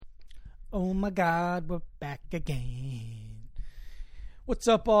Oh my God, we're back again. What's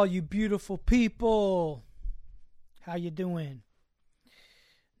up, all you beautiful people? How you doing?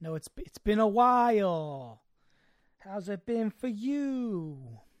 No, it's been a while. How's it been for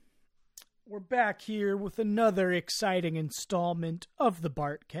you? We're back here with another exciting installment of the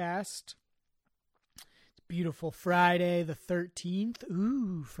Bartcast. It's beautiful Friday the 13th.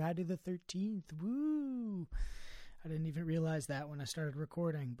 Ooh, Friday the 13th. Woo! I didn't even realize that when I started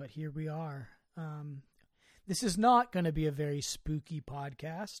recording, but here we are. This is not going to be a very spooky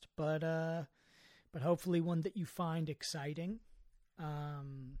podcast, but hopefully one that you find exciting.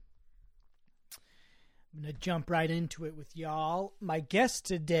 I'm going to jump right into it with y'all. My guest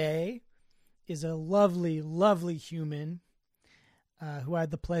today is a lovely, lovely human who I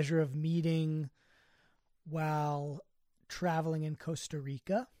had the pleasure of meeting while traveling in Costa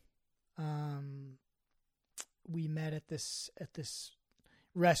Rica. We met at this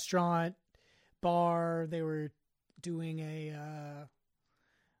restaurant bar. They were doing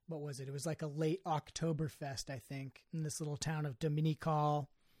what was it? It was like a late Oktoberfest, I think, in this little town of Dominical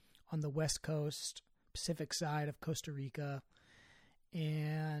on the west coast, Pacific side of Costa Rica.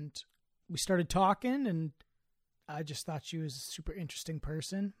 And we started talking, and I just thought she was a super interesting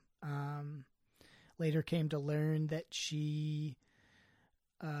person. Later came to learn that she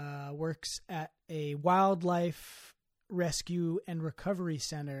works at a wildlife rescue and recovery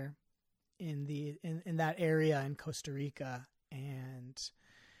center in that area in Costa Rica. And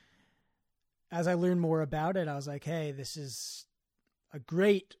as I learned more about it, I was like, hey, this is a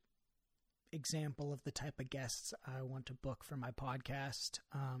great example of the type of guests I want to book for my podcast.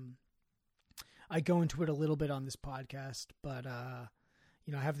 I go into it a little bit on this podcast, but I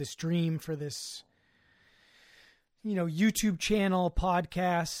have this dream for this YouTube channel,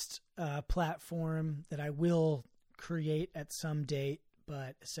 podcast, platform that I will create at some date,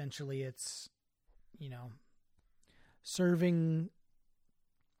 but essentially it's, serving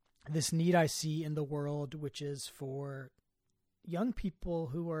this need I see in the world, which is for young people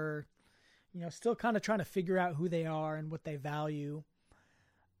who are, still kind of trying to figure out who they are and what they value,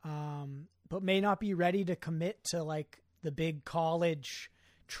 but may not be ready to commit to like the big college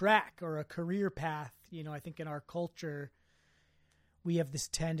track or a career path. I think in our culture, we have this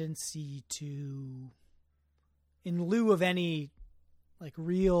tendency to, in lieu of any like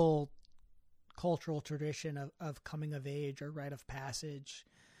real cultural tradition of coming of age or rite of passage,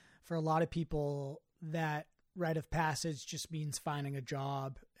 for a lot of people, that rite of passage just means finding a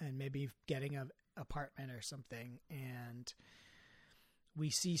job and maybe getting an apartment or something. And we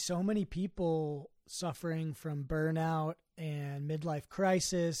see so many people suffering from burnout and midlife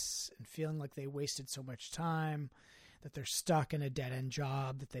crisis and feeling like they wasted so much time, that they're stuck in a dead-end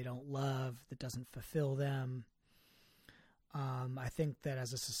job that they don't love, that doesn't fulfill them. I think that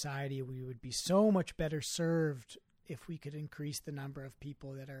as a society, we would be so much better served if we could increase the number of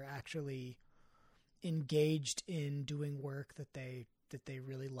people that are actually engaged in doing work that they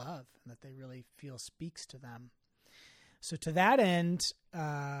really love and that they really feel speaks to them. So to that end,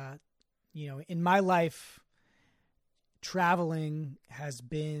 in my life, traveling has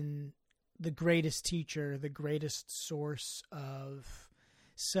been the greatest teacher, the greatest source of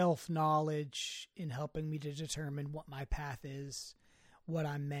self-knowledge in helping me to determine what my path is, what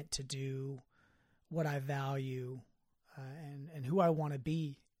I'm meant to do, what I value, and who I want to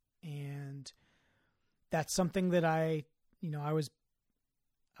be. And that's something that I was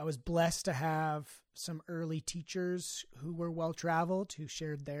blessed to have some early teachers who were well-traveled, who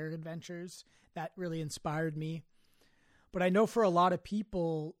shared their adventures. That really inspired me. But I know for a lot of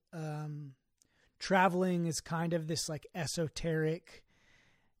people, traveling is kind of this like esoteric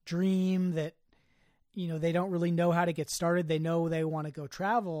dream that, they don't really know how to get started. They know they want to go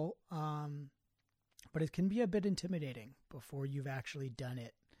travel, but it can be a bit intimidating before you've actually done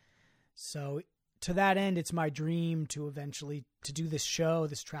it. So to that end, it's my dream to eventually to do this show,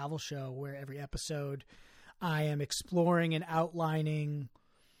 this travel show, where every episode I am exploring and outlining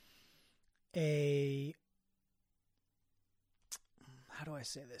an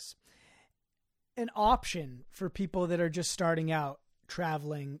option for people that are just starting out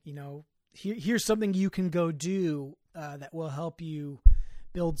traveling. Here's something you can go do that will help you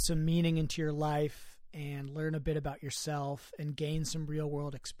build some meaning into your life and learn a bit about yourself and gain some real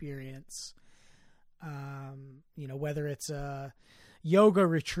world experience. Whether it's a yoga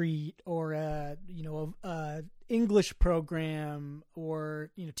retreat or a English program or,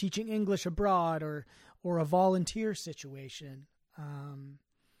 teaching English abroad or a volunteer situation.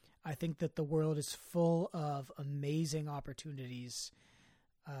 I think that the world is full of amazing opportunities,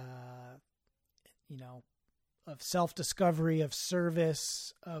 of self-discovery, of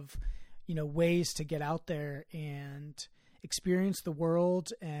service, of, ways to get out there and experience the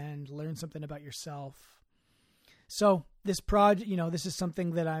world and learn something about yourself. So this project, this is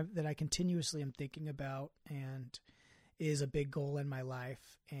something that I continuously am thinking about and is a big goal in my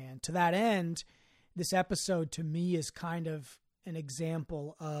life. And to that end, this episode to me is kind of an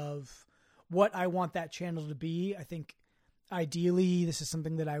example of what I want that channel to be. I think ideally this is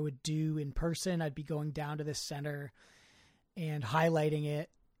something that I would do in person. I'd be going down to this center and highlighting it,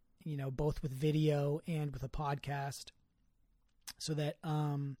 both with video and with a podcast, so that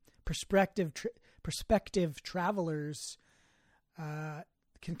prospective travelers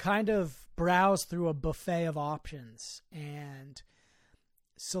can kind of browse through a buffet of options and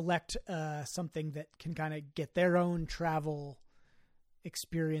select something that can kind of get their own travel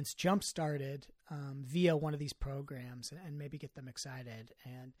experience jump-started via one of these programs and maybe get them excited.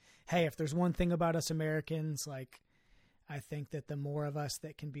 And hey, if there's one thing about us Americans, like, I think that the more of us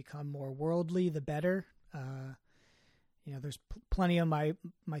that can become more worldly, the better. There's plenty of my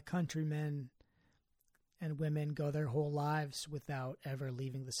countrymen and women go their whole lives without ever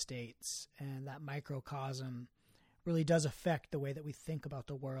leaving the States. And that microcosm really does affect the way that we think about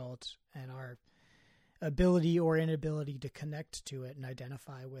the world and our ability or inability to connect to it and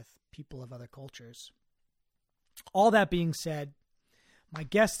identify with people of other cultures. All that being said, my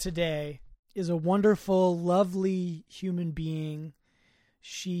guest today is a wonderful, lovely human being.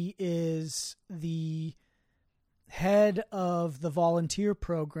 She is the head of the volunteer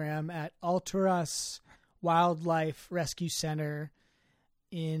program at Alturas Wildlife Rescue Center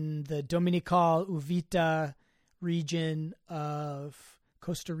in the Dominical Uvita region of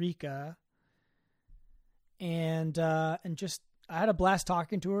Costa Rica. And just, I had a blast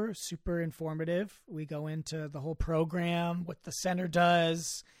talking to her, super informative. We go into the whole program, what the center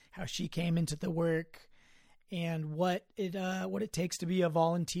does, how she came into the work, and what it takes to be a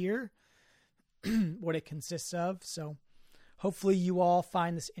volunteer, what it consists of. So hopefully you all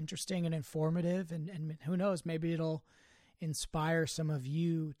find this interesting and informative, and who knows, maybe it'll inspire some of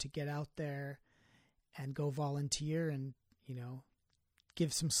you to get out there and go volunteer and,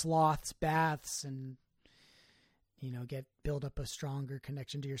 give some sloths baths and, build up a stronger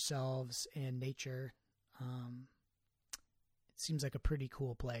connection to yourselves and nature. It seems like a pretty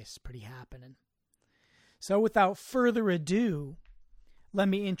cool place, pretty happening. So without further ado, let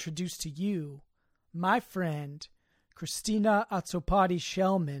me introduce to you my friend, Cristina Azzopardi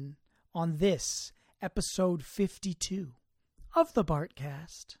Schellmann, on this episode 52 of the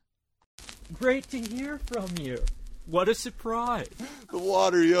Bartcast. Great to hear from you. What a surprise. The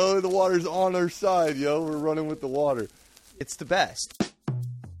water, yo. The water's on our side, yo. We're running with the water. It's the best.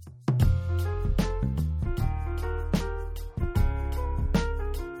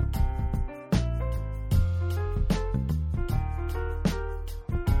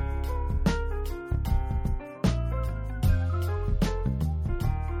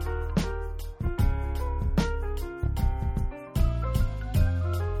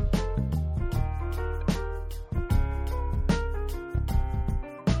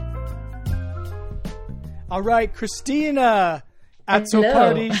 All right, Cristina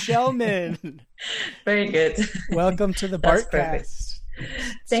Azzopardi Schellmann. Very good. Welcome to the That's Bartcast. perfect.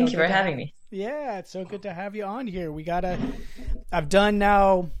 Thank you for having me. Yeah, it's so good to have you on here. I've done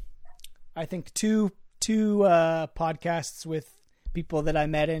now, I think two podcasts with people that I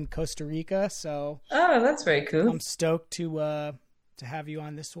met in Costa Rica. So Oh, that's very cool. I'm stoked to have you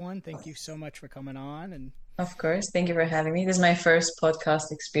on this one. Thank you so much for coming on. And Of course. Thank you for having me. This is my first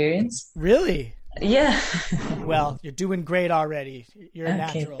podcast experience. really, Yeah. well, you're doing great already. You're a Okay.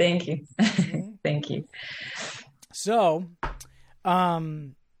 natural. Thank you. Thank you. So, as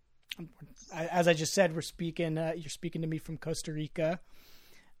I just said, we're speaking. You're speaking to me from Costa Rica.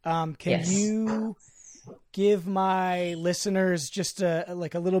 Can Yes. you give my listeners just a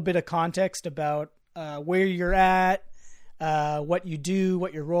little bit of context about where you're at, what you do,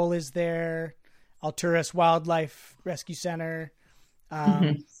 what your role is there, Alturas Wildlife Rescue Center?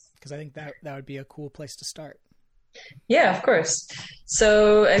 Because I think that would be a cool place to start. Yeah, of course.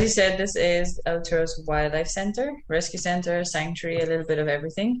 So, as you said, this is Alturas Wildlife Center, Rescue Center, Sanctuary, a little bit of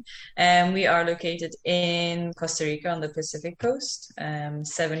everything. And we are located in Costa Rica on the Pacific coast,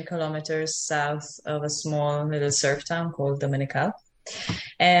 7 kilometers south of a small little surf town called Dominical.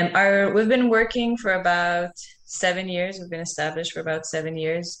 We've been working for about 7 years. We've been established for about 7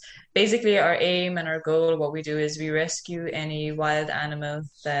 years. Basically, our aim and our goal, what we do is we rescue any wild animal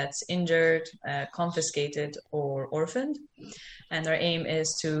that's injured, confiscated, or orphaned. And our aim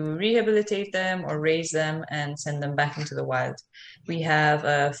is to rehabilitate them or raise them and send them back into the wild. We have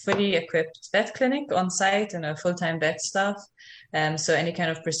a fully equipped vet clinic on site and a full-time vet staff. So any kind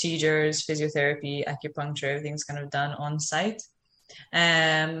of procedures, physiotherapy, acupuncture, everything's kind of done on site.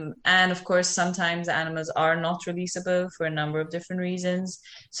 And of course, sometimes animals are not releasable for a number of different reasons.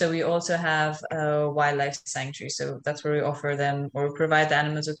 So we also have a wildlife sanctuary. So that's where we offer them or provide the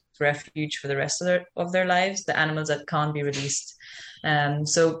animals with refuge for the rest of their lives, the animals that can't be released.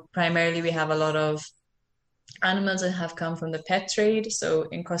 So primarily we have a lot of animals that have come from the pet trade. So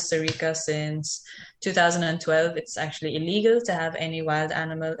in Costa Rica since 2012, it's actually illegal to have any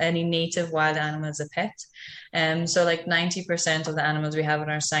native wild animal as a pet. So like 90% of the animals we have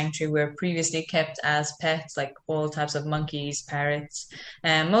in our sanctuary were previously kept as pets, like all types of monkeys, parrots,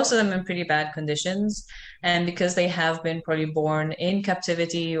 and most of them in pretty bad conditions. And because they have been probably born in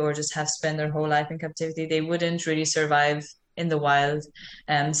captivity or just have spent their whole life in captivity, they wouldn't really survive in the wild.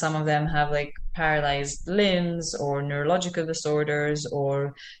 And some of them have like paralyzed limbs or neurological disorders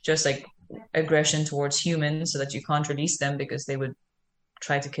or just like aggression towards humans, so that you can't release them because they would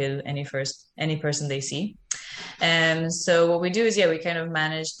try to kill any person they see. So what we do is, we kind of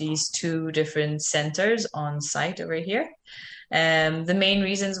manage these two different centers on site over here. The main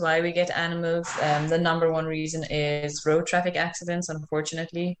reasons why we get animals, the number one reason is road traffic accidents,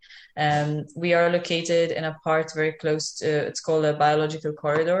 unfortunately. We are located in a part very close to, it's called a biological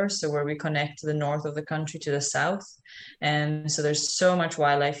corridor, so where we connect the north of the country to the south. And so there's so much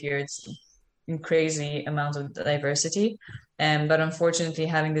wildlife here. It's a crazy amount of diversity. But unfortunately,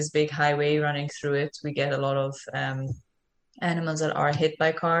 having this big highway running through it, we get a lot of animals that are hit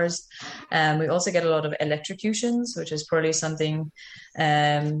by cars. We also get a lot of electrocutions, which is probably something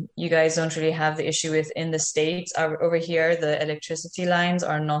you guys don't really have the issue with in the States. Over here, the electricity lines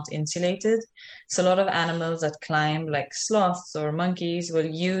are not insulated. So a lot of animals that climb, like sloths or monkeys, will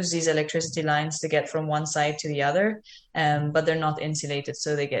use these electricity lines to get from one side to the other, but they're not insulated,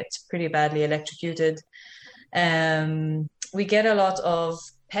 so they get pretty badly electrocuted. We get a lot of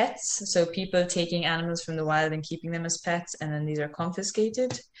pets, so people taking animals from the wild and keeping them as pets, and then these are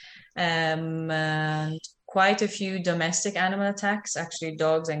confiscated. And quite a few domestic animal attacks. Actually,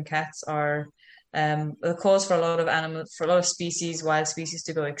 dogs and cats are the cause for a lot of species, wild species,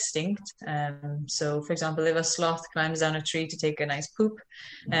 to go extinct. So, for example, if a sloth climbs down a tree to take a nice poop,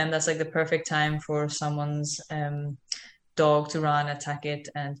 that's like the perfect time for someone's dog to run, attack it,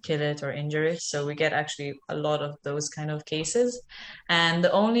 and kill it or injure it. So we get actually a lot of those kind of cases. And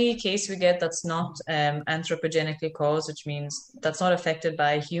the only case we get that's not anthropogenically caused, which means that's not affected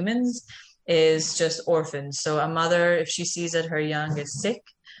by humans, is just orphans. So a mother, if she sees that her young is sick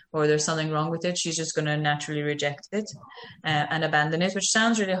or there's something wrong with it, she's just going to naturally reject it and abandon it, which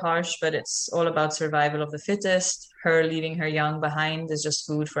sounds really harsh, but it's all about survival of the fittest. Her leaving her young behind is just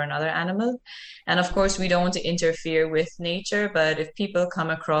food for another animal. And of course, we don't want to interfere with nature, but if people come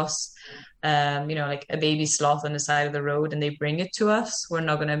across, like a baby sloth on the side of the road and they bring it to us, we're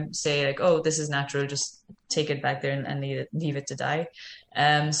not going to say like, oh, this is natural, just take it back there and leave it to die.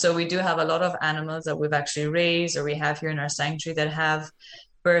 So we do have a lot of animals that we've actually raised or we have here in our sanctuary that have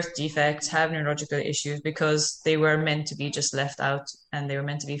birth defects, have neurological issues, because they were meant to be just left out and they were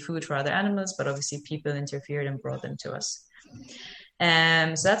meant to be food for other animals, but obviously people interfered and brought them to us.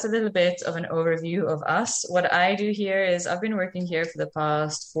 So that's a little bit of an overview of us. What I do here is I've been working here for the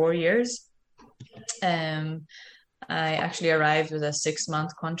past 4 years. I actually arrived with a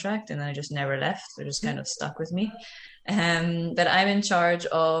 6-month contract and I just never left. They're just kind of stuck with me. But I'm in charge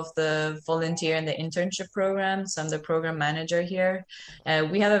of the volunteer and the internship program. So I'm the program manager here.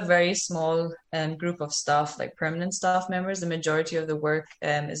 We have a very small group of staff, like permanent staff members. The majority of the work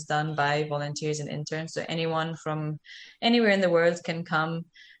is done by volunteers and interns. So anyone from anywhere in the world can come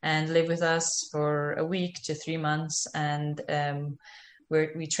and live with us for a week to 3 months. And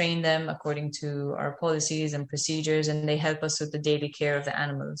we train them according to our policies and procedures, and they help us with the daily care of the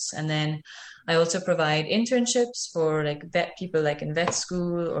animals. And then I also provide internships for like vet people, like in vet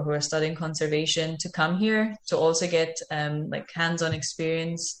school or who are studying conservation, to come here to also get like hands-on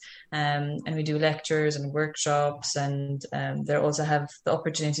experience. And we do lectures and workshops, and they also have the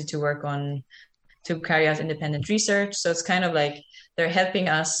opportunity to carry out independent research. So it's kind of like they're helping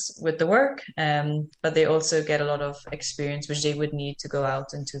us with the work, but they also get a lot of experience which they would need to go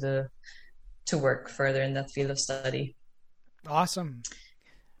out into to work further in that field of study. Awesome.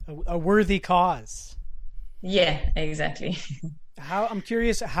 A worthy cause. Yeah, exactly. I'm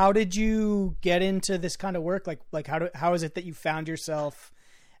curious, how did you get into this kind of work? Like how is it that you found yourself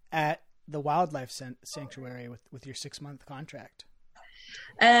at the wildlife sanctuary with your 6-month contract?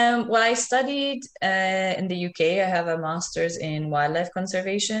 Well, I studied in the UK. I have a master's in wildlife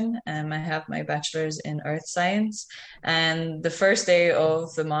conservation. I have my bachelor's in earth science. And the first day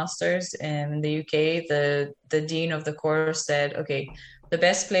of the master's in the UK, the dean of the course said, "Okay, the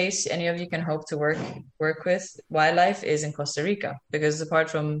best place any of you can hope to work with wildlife is in Costa Rica, because apart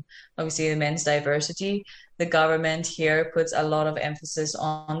from obviously immense diversity, the government here puts a lot of emphasis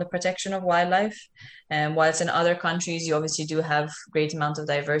on the protection of wildlife. And whilst in other countries you obviously do have great amount of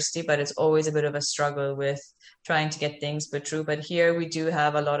diversity, but it's always a bit of a struggle with trying to get things put through. But here we do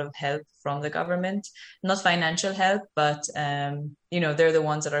have a lot of help from the government, not financial help, but they're the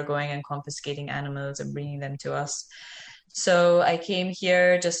ones that are going and confiscating animals and bringing them to us. So I came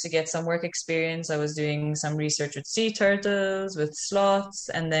here just to get some work experience. I was doing some research with sea turtles, with sloths,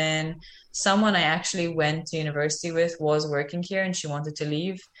 and then someone I actually went to university with was working here and she wanted to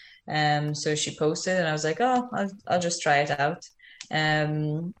leave. So she posted and I was like, oh, I'll just try it out.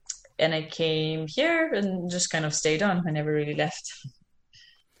 And I came here and just kind of stayed on. I never really left.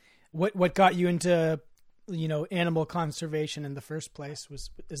 What got you into, animal conservation in the first place?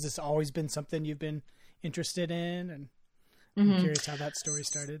 Has this always been something you've been interested in? And I'm curious how that story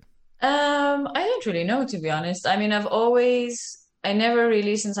started. I don't really know, to be honest. I mean, I never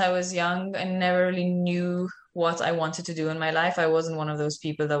really, since I was young, I never really knew what I wanted to do in my life. I wasn't one of those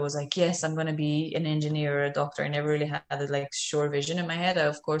people that was like, yes, I'm going to be an engineer or a doctor. I never really had a sure vision in my head. I,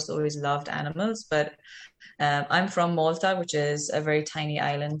 of course, always loved animals, but I'm from Malta, which is a very tiny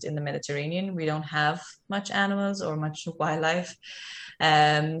island in the Mediterranean. We don't have much animals or much wildlife.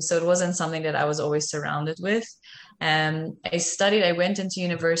 So it wasn't something that I was always surrounded with. I went into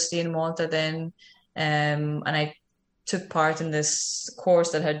university in Malta then, and I took part in this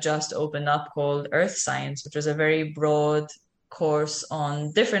course that had just opened up called Earth Science, which was a very broad course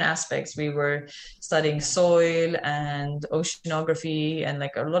on different aspects. We were studying soil and oceanography and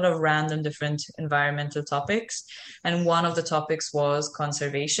a lot of random different environmental topics. And one of the topics was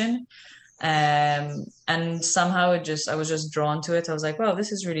conservation. And somehow I was just drawn to it. I was like, wow,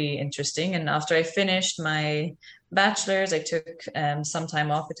 this is really interesting. And after I finished my bachelor's, I took some time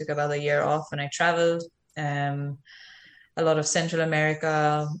off. I took about a year off and I traveled a lot of Central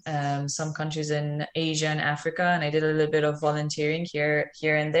America, some countries in Asia and Africa, and I did a little bit of volunteering here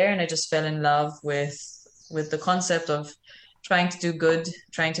and there, and I just fell in love with the concept of trying to do good,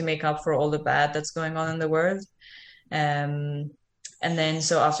 trying to make up for all the bad that's going on in the world. And then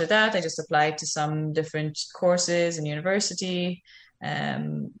so after that, I just applied to some different courses in university.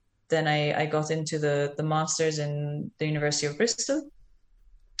 Then I got into the master's in the University of Bristol.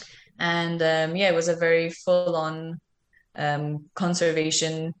 And it was a very full-on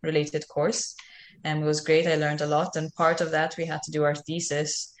conservation related course, and it was great. I learned a lot, and part of that we had to do our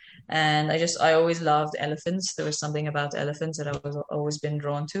thesis, and I always loved elephants. There was something about elephants that I was always been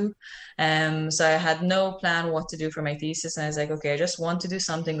drawn to. So I had no plan what to do for my thesis, and I was like, okay, I just want to do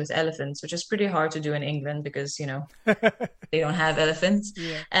something with elephants, which is pretty hard to do in England because they don't have elephants.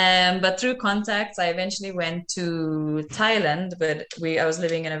 Yeah. But through contacts I eventually went to Thailand, but I was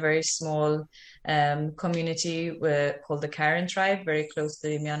living in a very small community called the Karen tribe, very close to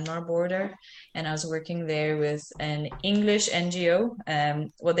the Myanmar border, and I was working there with an English NGO.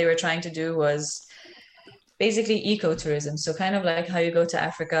 What they were trying to do was basically ecotourism, so kind of like how you go to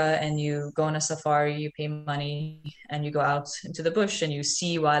Africa and you go on a safari, you pay money and you go out into the bush and you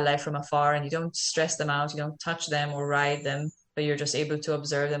see wildlife from afar and you don't stress them out, you don't touch them or ride them, but you're just able to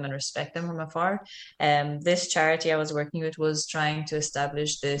observe them and respect them from afar. This charity I was working with was trying to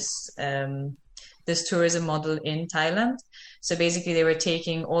establish this tourism model in Thailand. So basically they were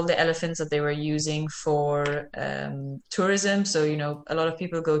taking all the elephants that they were using for tourism. So, a lot of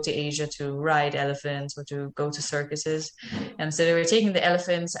people go to Asia to ride elephants or to go to circuses. And so they were taking the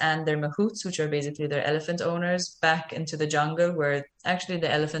elephants and their mahouts, which are basically their elephant owners, back into the jungle where actually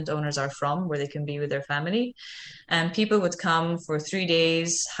the elephant owners are from, where they can be with their family. And people would come for 3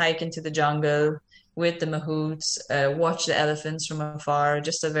 days, hike into the jungle with the mahouts, watch the elephants from afar,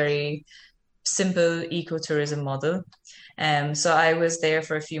 just a very simple ecotourism model. So I was there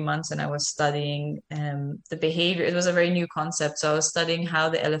for a few months and I was studying the behavior. It was a very new concept. So I was studying how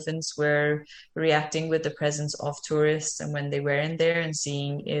the elephants were reacting with the presence of tourists and when they were in there, and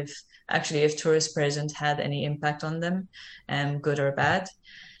seeing if tourist presence had any impact on them, good or bad.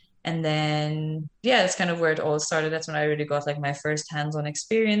 And then, that's kind of where it all started. That's when I really got my first hands-on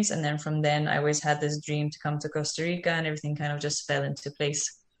experience. And then from then I always had this dream to come to Costa Rica, and everything kind of just fell into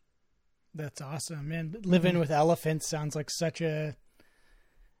place. That's awesome, man. Living with elephants sounds like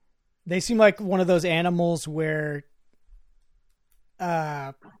they seem like one of those animals where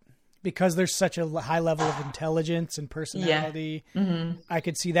because there's such a high level of intelligence and personality, I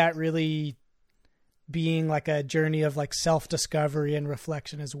could see that really being like a journey of like self-discovery and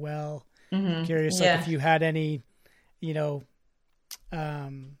reflection as well. Curious, like if you had any,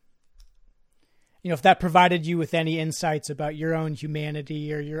 if that provided you with any insights about your own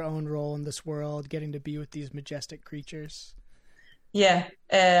humanity or your own role in this world, getting to be with these majestic creatures. Yeah.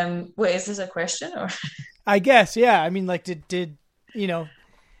 Wait, is this a question or? I guess, yeah. I mean, like, did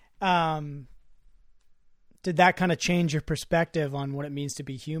did that kind of change your perspective on what it means to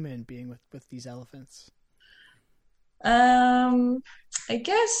be human, being with these elephants? I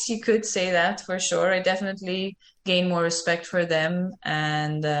guess you could say that for sure. I definitely gained more respect for them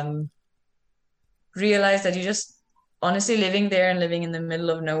and realized that you just honestly living there and living in the middle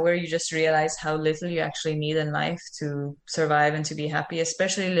of nowhere, you just realize how little you actually need in life to survive and to be happy,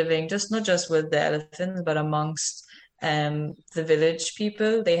 especially living just not just with the elephants, but amongst the village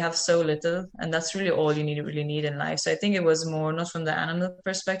people. They have so little, and that's really all you really need in life. So I think it was more not from the animal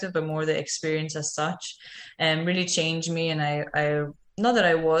perspective, but more the experience as such, and really changed me. And I not that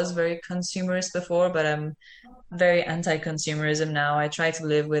I was very consumerist before, but I'm very anti-consumerism now. I try to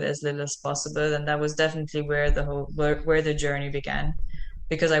live with as little as possible, and that was definitely where where the journey began,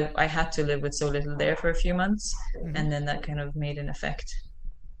 because I had to live with so little there for a few months, and then that kind of made an effect.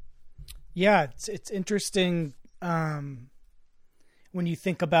 Yeah, it's interesting when you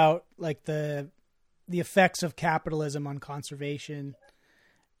think about like the effects of capitalism on conservation.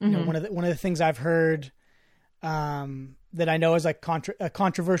 You know, one of the things I've heard that I know is like a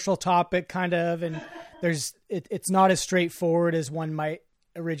controversial topic, kind of, and it's not as straightforward as one might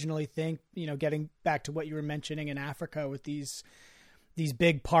originally think. You know, getting back to what you were mentioning in Africa with these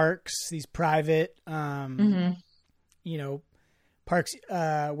big parks, these private, parks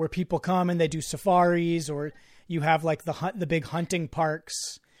where people come and they do safaris, or you have like the big hunting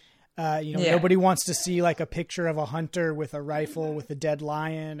parks. Nobody wants to see like a picture of a hunter with a rifle with a dead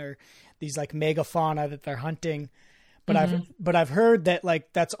lion or these like megafauna that they're hunting. But I've heard that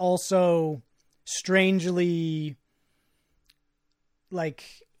like that's also strangely like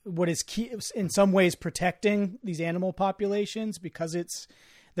what is key in some ways protecting these animal populations, because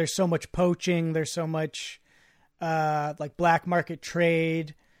there's so much poaching, there's so much like black market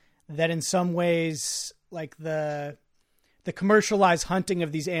trade, that in some ways like the commercialized hunting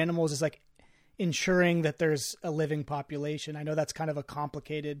of these animals is like ensuring that there's a living population. I know that's kind of a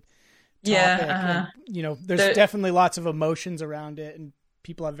complicated topic. And, there's definitely lots of emotions around it, and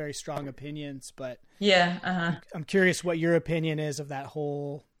people have very strong opinions, but I'm curious what your opinion is of that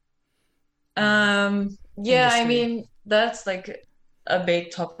whole industry. I mean, that's like a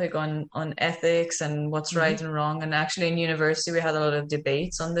big topic on ethics and what's right and wrong. And actually in university we had a lot of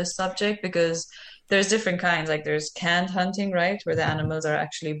debates on this subject, because there's different kinds. Like there's canned hunting, right, where the animals are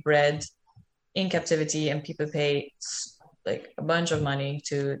actually bred in captivity and people pay like a bunch of money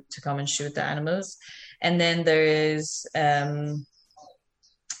to come and shoot the animals. And then there is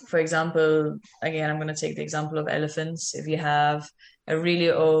for example, again, I'm going to take the example of elephants. If you have a really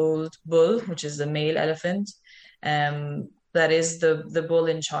old bull, which is the male elephant, that is the bull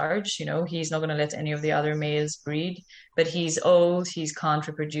in charge. He's not going to let any of the other males breed, but he's old, he can't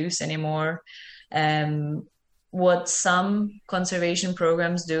reproduce anymore. What some conservation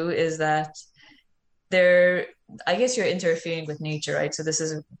programs do is that I guess you're interfering with nature, right? So this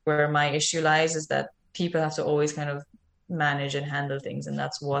is where my issue lies, is that people have to always kind of manage and handle things, and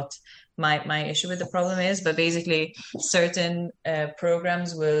that's what my issue with the problem is. But basically certain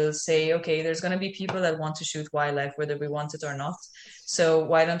programs will say, okay, there's going to be people that want to shoot wildlife whether we want it or not, so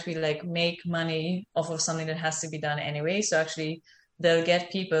why don't we like make money off of something that has to be done anyway. So actually they'll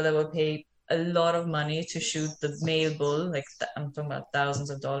get people that will pay a lot of money to shoot the male bull, like I'm talking about thousands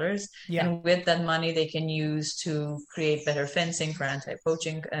of dollars. And with that money they can use to create better fencing for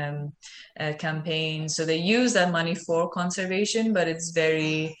anti-poaching campaigns. So they use that money for conservation, but it's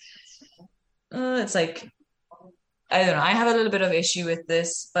very it's like, I don't know, I have a little bit of issue with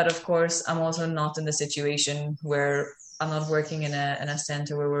this. But of course I'm also not in the situation where I'm not working in a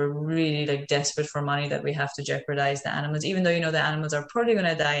center where we're really like desperate for money that we have to jeopardize the animals, even though the animals are probably going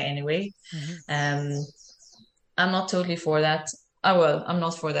to die anyway. I'm not totally for that. I'm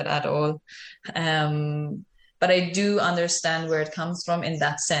not for that at all. But I do understand where it comes from in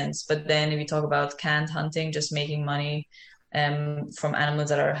that sense. But then if you talk about canned hunting, just making money from animals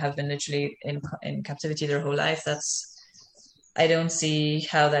that have been literally in captivity their whole life, I don't see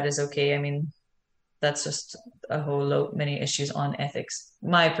how that is okay. I mean, that's just a whole lot, many issues on ethics.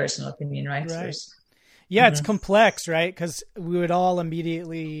 My personal opinion, right? Yeah, it's complex, right? Because we would all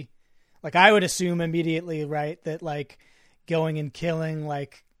immediately, like I would assume immediately, right, that like going and killing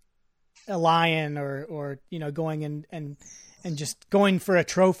like a lion or going and just going for a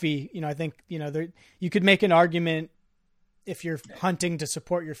trophy. I think there, you could make an argument if you're hunting to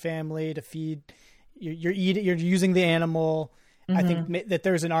support your family, to feed, you're using the animal. I think that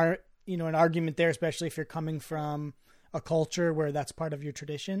there's an argument there, especially if you're coming from a culture where that's part of your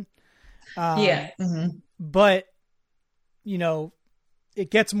tradition. But it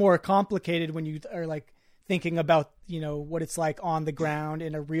gets more complicated when you are like thinking about, what it's like on the ground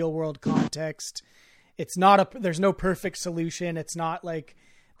in a real world context. It's not there's no perfect solution. It's not like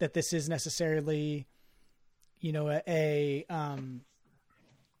that this is necessarily, a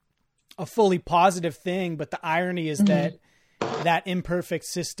fully positive thing, but the irony is that imperfect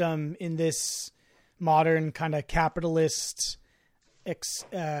system in this modern kind of capitalist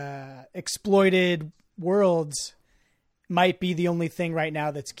exploited worlds might be the only thing right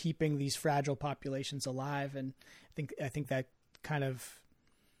now that's keeping these fragile populations alive. And I think that kind of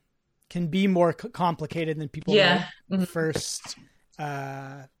can be more complicated than people might first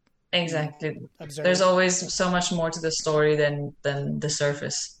exactly observe. There's always so much more to the story than the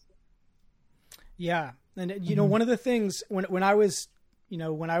surface. Yeah. And one of the things when I was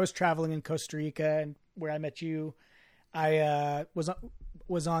traveling in Costa Rica and where I met you, I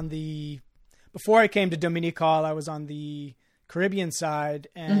was on the, before I came to Dominical, I was on the Caribbean side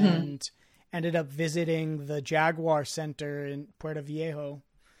and ended up visiting the Jaguar Center in Puerto Viejo.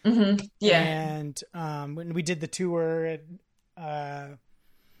 And when we did the tour,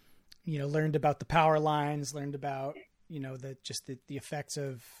 learned about the power lines, learned about the effects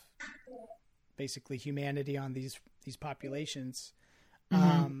of basically humanity on these populations.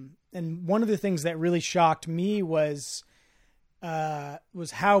 And one of the things that really shocked me was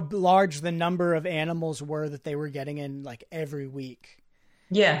how large the number of animals were that they were getting in like every week.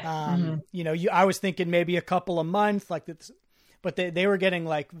 I was thinking maybe a couple a month, like this, but they were getting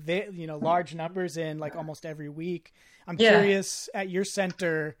like large numbers in like almost every week. I'm curious, at your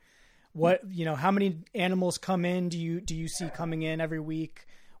center, what how many animals come in? Do you see coming in every week?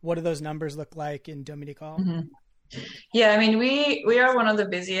 What do those numbers look like in Dominical? Yeah, I mean, we are one of the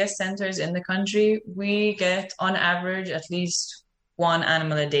busiest centers in the country. We get on average at least one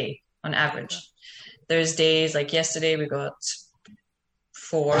animal a day on average. There's days like yesterday we got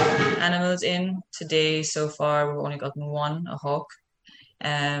 4 animals in. Today so far we've only gotten 1, a hawk.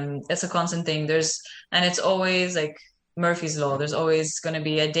 It's a constant thing. And it's always like Murphy's Law. There's always going to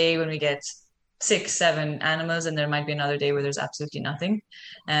be a day when we get 6, 7 animals, and there might be another day where there's absolutely nothing.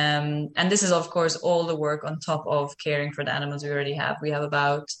 And this is, of course, all the work on top of caring for the animals we already have. We have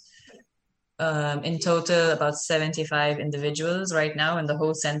about, in total, about 75 individuals right now in the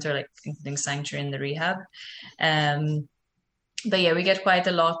whole center, like including sanctuary and the rehab. But yeah, we get quite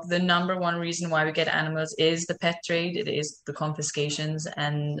a lot. The number one reason why we get animals is the pet trade. It is the confiscations.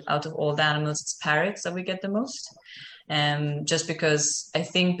 And out of all the animals, it's parrots that we get the most. Just because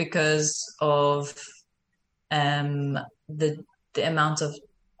of the amount of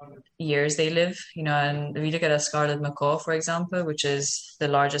years they live, and if you look at a scarlet macaw, for example, which is the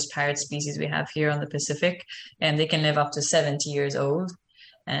largest parrot species we have here on the Pacific, and they can live up to 70 years old.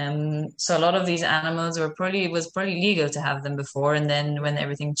 So a lot of these animals was probably legal to have them before, and then when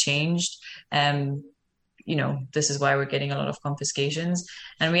everything changed, this is why we're getting a lot of confiscations.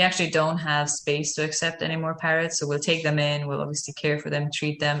 And we actually don't have space to accept any more parrots. So we'll take them in, we'll obviously care for them,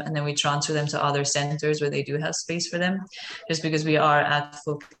 treat them, and then we transfer them to other centers where they do have space for them, just because we are at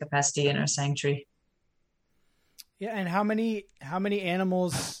full capacity in our sanctuary. Yeah. And how many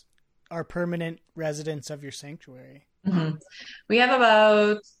animals are permanent residents of your sanctuary? We have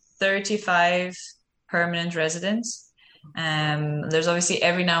about 35 permanent residents. There's obviously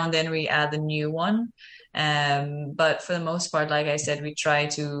every now and then we add a new one. But for the most part, like I said, we try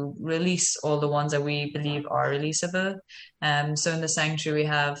to release all the ones that we believe are releasable. So in the sanctuary, we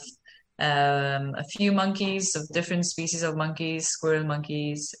have a few monkeys of different species of monkeys, squirrel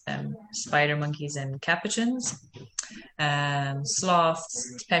monkeys, spider monkeys, and capuchins.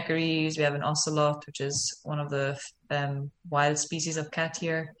 Sloths, peccaries. We have an ocelot, which is one of the wild species of cat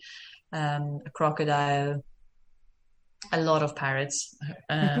here. A crocodile. A lot of parrots.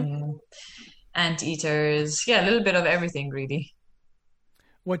 Anteaters, a little bit of everything, really.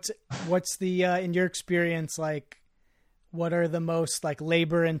 What's the in your experience, like, what are the most like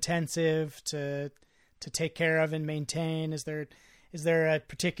labor intensive to take care of and maintain? Is there a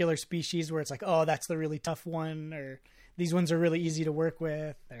particular species where it's like, oh, that's the really tough one, or these ones are really easy to work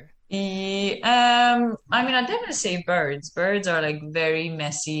with? Or I'd definitely say birds. Birds are like very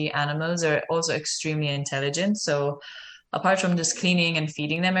messy animals. They're also extremely intelligent. So apart from just cleaning and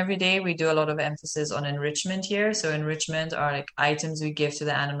feeding them every day, we do a lot of emphasis on enrichment here. So enrichment are like items we give to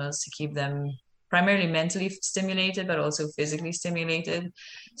the animals to keep them primarily mentally stimulated, but also physically stimulated.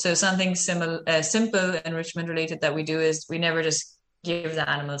 So something simple enrichment related that we do is we never just give the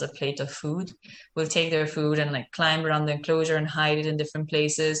animals a plate of food. We'll take their food and like climb around the enclosure and hide it in different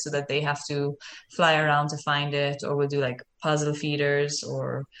places so that they have to fly around to find it, or we'll do like puzzle feeders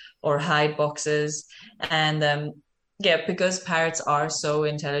or hide boxes. And yeah, because parrots are so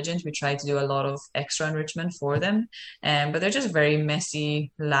intelligent, we try to do a lot of extra enrichment for them. But they're just very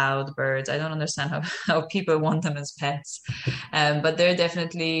messy, loud birds. I don't understand how people want them as pets. But they're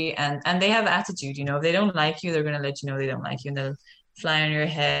definitely, and they have attitude, you know, if they don't like you, they're going to let you know they don't like you, and they'll fly on your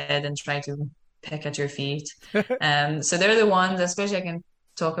head and try to peck at your feet. So they're the ones, especially I can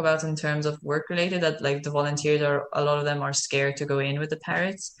talk about in terms of work related, that like the volunteers a lot of them are scared to go in with the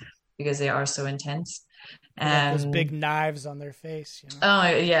parrots because they are so intense. Like those big knives on their face, you know?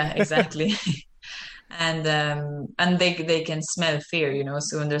 Oh yeah, exactly. And they can smell fear, you know.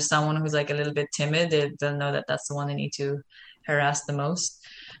 So when there's someone who's like a little bit timid, they'll know that that's the one they need to harass the most.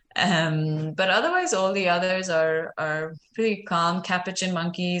 But otherwise, all the others are pretty calm. Capuchin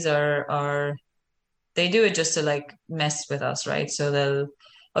monkeys are they do it just to like mess with us, right? So they'll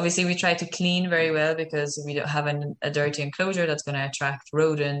obviously we try to clean very well because we don't have a dirty enclosure that's going to attract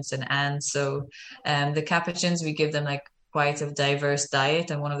rodents and ants. So the capuchins, we give them like quite a diverse diet,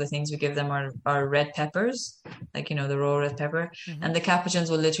 and one of the things we give them are red peppers, like, you know, the raw red pepper. Mm-hmm. And the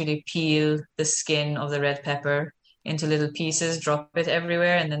capuchins will literally peel the skin of the red pepper into little pieces, drop it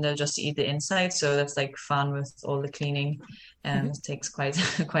everywhere, and then they'll just eat the inside. So that's like fun with all the cleaning. It takes quite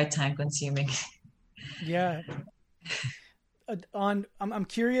time consuming. Yeah. I'm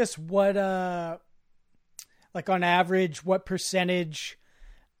curious what like on average what percentage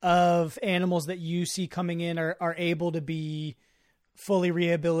of animals that you see coming in are able to be fully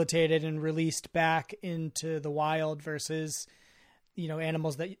rehabilitated and released back into the wild versus, you know,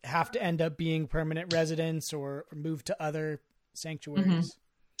 animals that have to end up being permanent residents or move to other sanctuaries.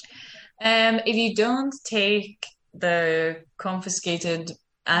 If you don't take the confiscated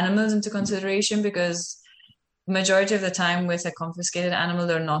animals into consideration, because majority of the time with a confiscated animal,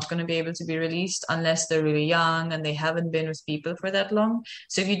 they're not going to be able to be released unless they're really young and they haven't been with people for that long.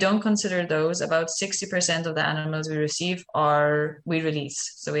 So if you don't consider those, about 60% of the animals we receive we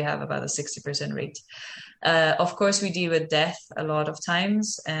release. So we have about a 60% rate. Of course, we deal with death a lot of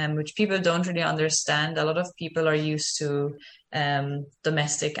times, which people don't really understand. A lot of people are used to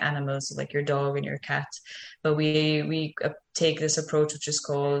domestic animals like your dog and your cat, but we take this approach which is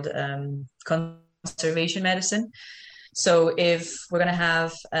called conservation medicine. So if we're going to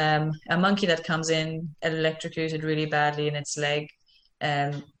have a monkey that comes in electrocuted really badly in its leg,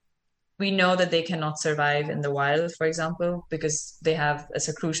 we know that they cannot survive in the wild, for example, because it's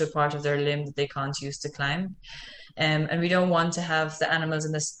a crucial part of their limb that they can't use to climb. And we don't want to have the animals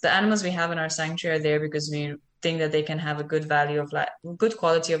the animals we have in our sanctuary are there because we think that they can have a good good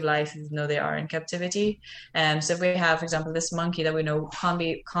quality of life, even though they are in captivity. So if we have, for example, this monkey that we know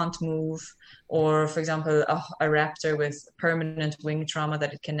can't move, or for example, a raptor with permanent wing trauma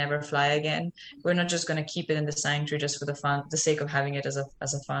that it can never fly again, we're not just going to keep it in the sanctuary just for the sake of having it as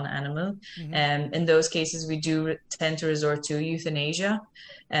a fun animal. In those cases, we do tend to resort to euthanasia.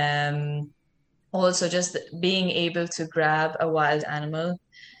 Also, just being able to grab a wild animal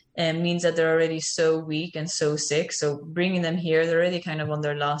means that they're already so weak and so sick. So bringing them here, they're already kind of on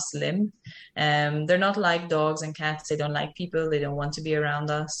their last limb. They're not like dogs and cats. They don't like people. They don't want to be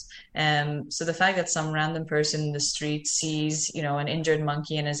around us. So the fact that some random person in the street sees, you know, an injured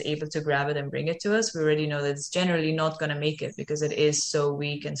monkey and is able to grab it and bring it to us, we already know that it's generally not going to make it because it is so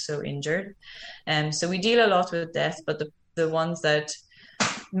weak and so injured. So we deal a lot with death, but the ones that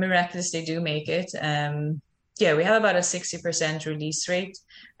miraculously do make it, we have about a 60% release rate,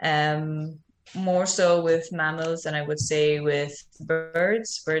 more so with mammals than I would say with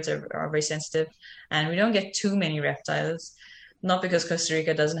birds. Birds are very sensitive, and we don't get too many reptiles, not because Costa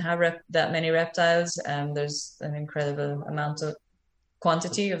Rica doesn't have that many reptiles. There's an incredible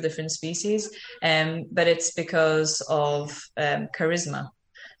quantity of different species, but it's because of charisma.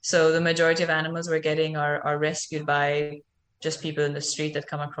 So the majority of animals we're getting are rescued by just people in the street that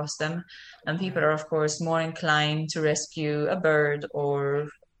come across them. And people are, of course, more inclined to rescue a bird or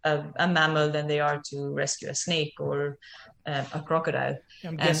a mammal than they are to rescue a snake or a crocodile.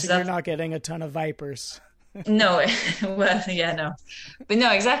 I'm guessing you're not getting a ton of vipers. No, well, yeah, no. But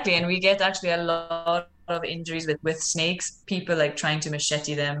no, exactly. And we get actually a lot of injuries with snakes, people like trying to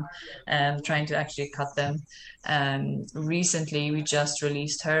machete them, trying to actually cut them. Recently, we just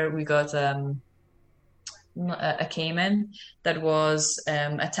released her. We got a caiman that was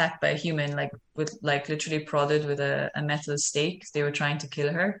attacked by a human, like with like literally prodded with a metal stake. They were trying to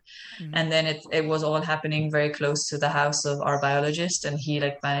kill her, Mhm. and then it was all happening very close to the house of our biologist, and he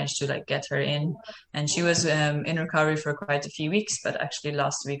like managed to like get her in, and she was in recovery for quite a few weeks, but actually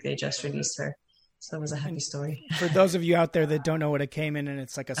last week they just released her. So it was a happy And story. for those of you out there that don't know what a caiman, and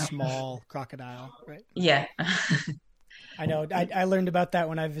it's like a small crocodile, right? Yeah. I know. I learned about that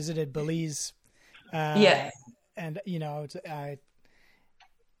when I visited Belize. Yeah. And we went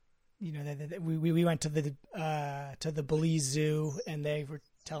to the Belize Zoo, and they were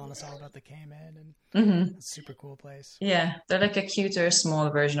telling us all about the caiman, and it's a super cool place. Yeah, they're like a cuter, small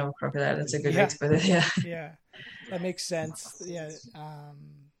version of a crocodile. That's a good way Yeah. to put it. Yeah. Yeah, that makes sense. Yeah,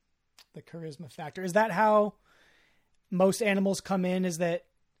 the charisma factor. Is that how most animals come in? Is that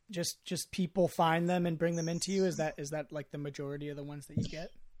just people find them and bring them into you? Is that like the majority of the ones that you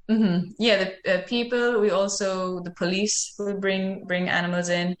get? Yeah, the people. We also the police will bring animals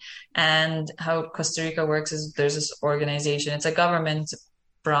in, and how Costa Rica works is there's this organization. It's a government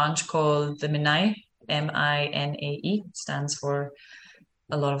branch called the MINAE, MINAE. It stands for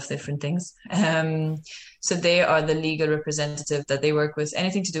a lot of different things. So they are the legal representative that they work with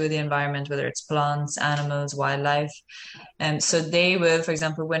anything to do with the environment, whether it's plants, animals, wildlife. So they will, for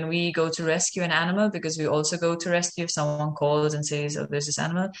example, when we go to rescue an animal, because we also go to rescue if someone calls and says, oh, there's this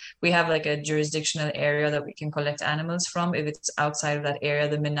animal, we have like a jurisdictional area that we can collect animals from. If it's outside of that area,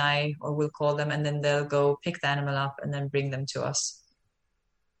 the Minai or we'll call them, and then they'll go pick the animal up and then bring them to us.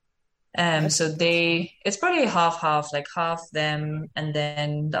 So it's probably half, like half them, and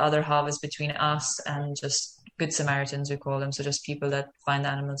then the other half is between us and just Good Samaritans, we call them. So just people that find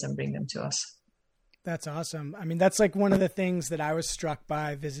animals and bring them to us. That's awesome. I mean, that's like one of the things that I was struck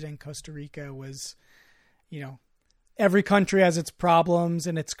by visiting Costa Rica was, every country has its problems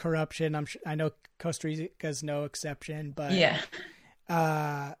and its corruption. I know Costa Rica is no exception, but yeah,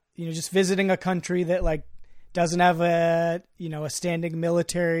 just visiting a country that like doesn't have a standing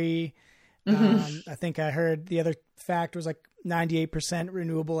military. I think I heard the other fact was like 98%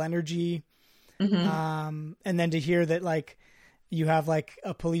 renewable energy. And then to hear that like you have like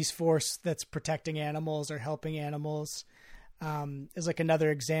a police force that's protecting animals or helping animals is like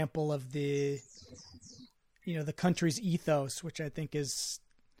another example of the country's ethos, which I think is,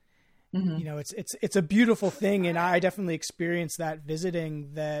 it's a beautiful thing. And I definitely experienced that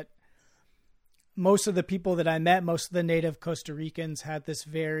visiting that. Most of the people that I met, most of the native Costa Ricans had this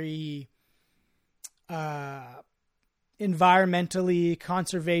very environmentally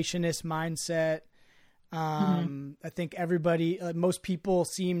conservationist mindset. I think most people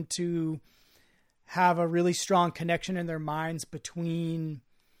seem to have a really strong connection in their minds between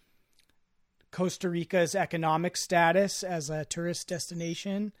Costa Rica's economic status as a tourist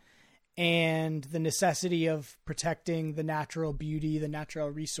destination and the necessity of protecting the natural beauty, the natural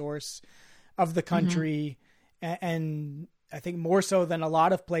resource of the country. And I think more so than a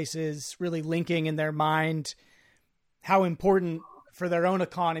lot of places, really linking in their mind how important for their own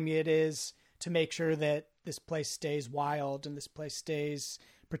economy it is to make sure that this place stays wild and this place stays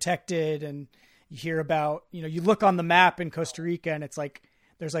protected. And you hear about, you look on the map in Costa Rica and it's like,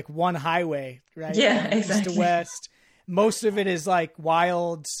 there's like one highway, right? Yeah, From exactly. East to west. Most of it is like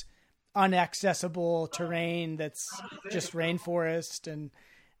wild, inaccessible terrain that's just rainforest. And,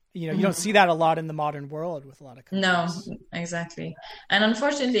 you don't see that a lot in the modern world with a lot of countries. No, exactly. And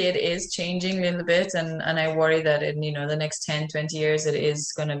unfortunately, it is changing a little bit. And I worry that in, the next 10, 20 years, it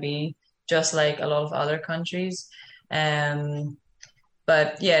is going to be just like a lot of other countries.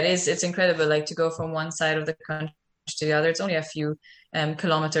 But yeah, it's incredible, like to go from one side of the country to the other. It's only a few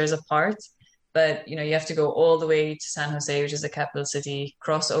kilometers apart. But, you have to go all the way to San Jose, which is the capital city,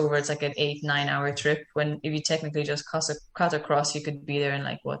 cross over. It's like an 8-9 hour trip. When if you technically just cut across, you could be there in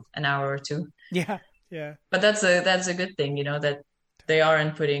like, an hour or two. Yeah. Yeah. But that's a good thing, that they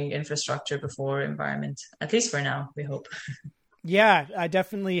aren't putting infrastructure before environment, at least for now, we hope. Yeah. I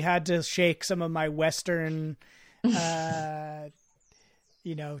definitely had to shake some of my Western,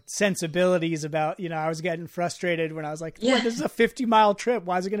 sensibilities about, I was getting frustrated when I was like, this is a 50-mile trip.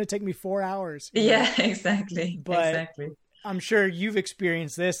 Why is it going to take me 4 hours? Yeah, exactly. But exactly. I'm sure you've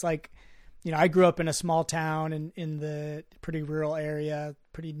experienced this. Like, I grew up in a small town in the pretty rural area,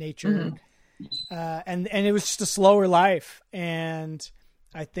 pretty nature. And it was just a slower life. And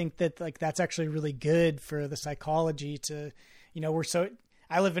I think that like, that's actually really good for the psychology to,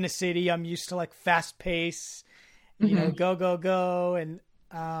 I live in a city. I'm used to like fast pace, go, go, go. And,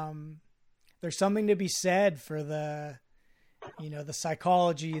 there's something to be said for the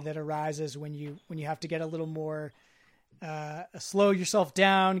psychology that arises when you have to get a little more slow yourself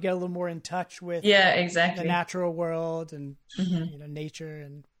down, get a little more in touch with exactly the natural world and nature,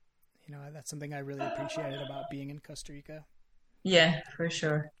 and that's something I really appreciated about being in Costa Rica. Yeah, for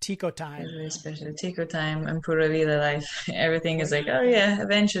sure. Tico time. It's very special. Tico time and Pura Vida life. Everything is like, oh yeah,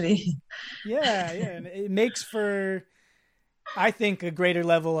 eventually. Yeah, and it makes for, I think, a greater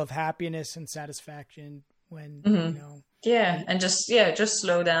level of happiness and satisfaction when Yeah, and just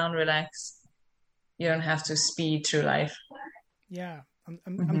slow down, relax. You don't have to speed through life. Yeah,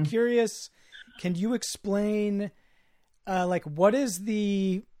 I'm curious. Can you explain, what is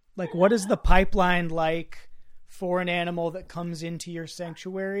the pipeline like for an animal that comes into your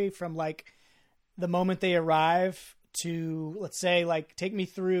sanctuary from like the moment they arrive to, let's say, like take me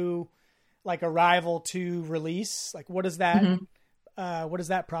through like arrival to release? Like, what does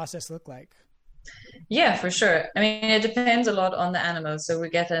that process look like? Yeah, for sure. I mean, it depends a lot on the animal. So we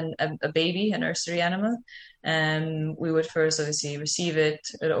get a baby, a nursery animal, and we would first obviously receive it.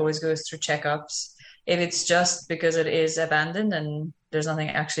 It always goes through checkups. If it's just because it is abandoned and there's nothing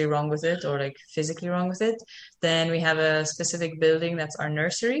actually wrong with it or like physically wrong with it, then we have a specific building that's our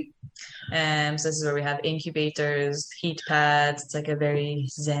nursery. So this is where we have incubators, heat pads. It's like a very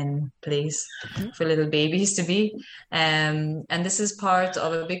zen place for little babies to be. And this is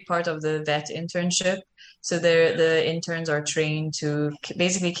a big part of the vet internship. So the interns are trained to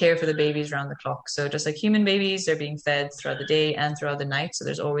basically care for the babies around the clock. So just like human babies, they're being fed throughout the day and throughout the night. So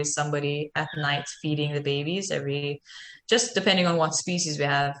there's always somebody at night feeding the babies just depending on what species we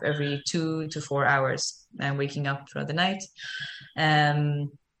have, every 2 to 4 hours, and waking up throughout the night.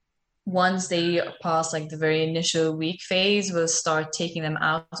 Once they pass like the very initial week phase, we'll start taking them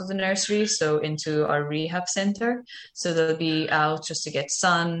out of the nursery, so into our rehab center. So they'll be out just to get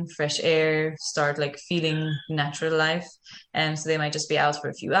sun, fresh air, start like feeling natural life. And so they might just be out for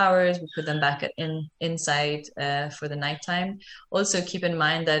a few hours. We put them back inside for the nighttime. Also keep in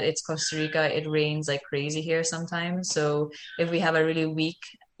mind that it's Costa Rica. It rains like crazy here sometimes. So if we have a really weak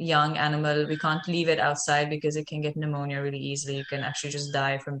young animal, we can't leave it outside because it can get pneumonia really easily. You can actually just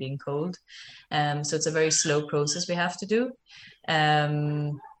die from being cold. So it's a very slow process we have to do.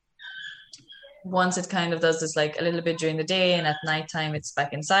 Once it kind of does this like a little bit during the day, and at nighttime it's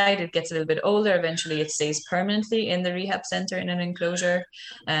back inside, it gets a little bit older. Eventually it stays permanently in the rehab center in an enclosure,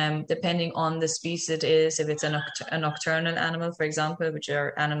 depending on the species it is. If it's a nocturnal animal, for example, which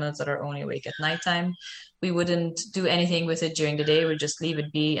are animals that are only awake at nighttime, we wouldn't do anything with it during the day. We'd just leave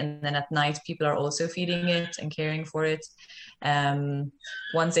it be. And then at night, people are also feeding it and caring for it.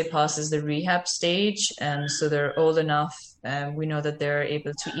 Once it passes the rehab stage, so they're old enough, we know that they're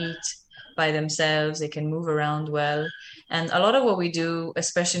able to eat by themselves, they can move around well. And a lot of what we do,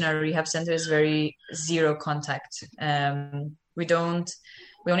 especially in our rehab center, is very zero contact.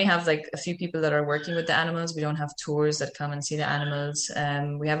 We only have like a few people that are working with the animals. We don't have tours that come and see the animals.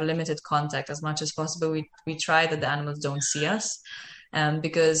 We have a limited contact as much as possible. We try that the animals don't see us.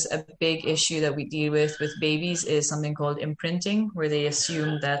 Because a big issue that we deal with babies is something called imprinting, where they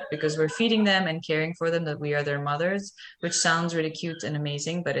assume that because we're feeding them and caring for them, that we are their mothers, which sounds really cute and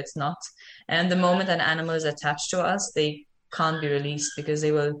amazing, but it's not. And the moment an animal is attached to us, they can't be released because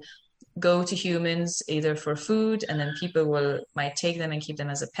they will go to humans either for food, and then people might take them and keep them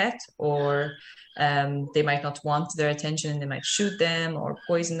as a pet, or they might not want their attention and they might shoot them or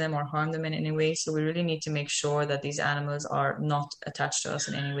poison them or harm them in any way. So we really need to make sure that these animals are not attached to us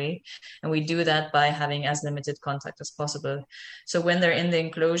in any way. And we do that by having as limited contact as possible. So when they're in the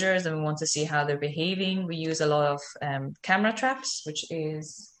enclosures and we want to see how they're behaving, we use a lot of camera traps, which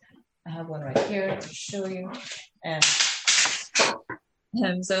is, I have one right here to show you.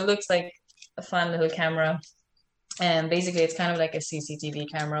 So it looks like a fun little camera. And basically it's kind of like a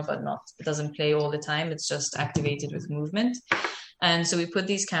CCTV camera, but it doesn't play all the time. It's just activated with movement. And so we put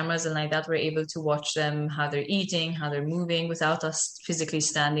these cameras, and like that, we're able to watch them, how they're eating, how they're moving, without us physically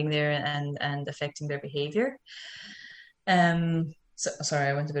standing there and affecting their behavior. So sorry,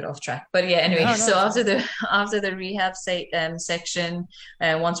 I went a bit off track, but yeah, anyway. No, so after the rehab section,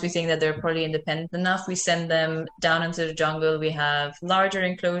 once we think that they're probably independent enough, we send them down into the jungle. We have larger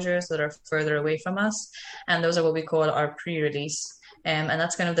enclosures that are further away from us, and those are what we call our pre-release. And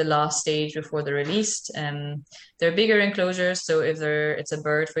that's kind of the last stage before they're released. They're bigger enclosures, so if it's a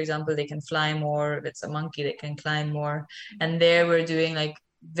bird, for example, they can fly more. If it's a monkey, they can climb more. And there we're doing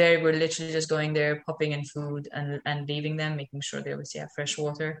we're literally just going there, popping in food and leaving them, making sure they obviously have fresh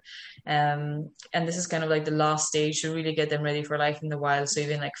water. And this is kind of like the last stage to really get them ready for life in the wild. So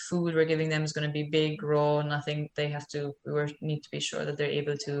even like food we're giving them is going to be big, raw, nothing. We need to be sure that they're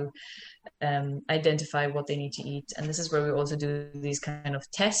able to identify what they need to eat. And this is where we also do these kind of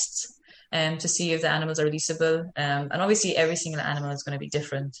tests to see if the animals are releasable. And obviously every single animal is going to be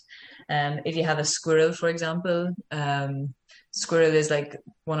different. If you have a squirrel, for example, squirrel is like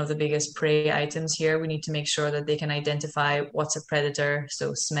one of the biggest prey items here. We need to make sure that they can identify what's a predator,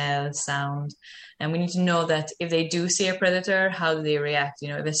 so smell, sound. And we need to know that if they do see a predator, how do they react?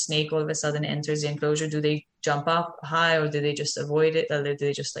 If a snake all of a sudden enters the enclosure, do they jump up high, or do they just avoid it, or do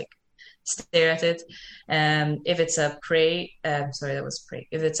they just like stare at it? If it's a prey, sorry, that was prey.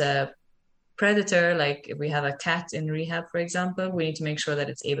 If it's a predator, like if we have a cat in rehab, for example, we need to make sure that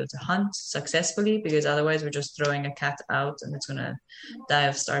it's able to hunt successfully, because otherwise we're just throwing a cat out and it's going to die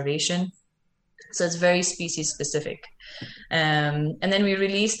of starvation. So it's very species specific. And then we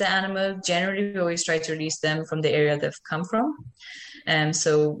release the animal. Generally, we always try to release them from the area they've come from.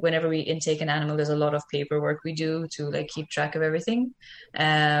 So whenever we intake an animal, there's a lot of paperwork we do to like keep track of everything.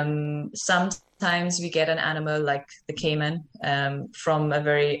 Sometimes we get an animal like the caiman from a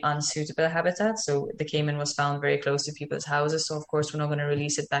very unsuitable habitat. So the caiman was found very close to people's houses. So of course, we're not going to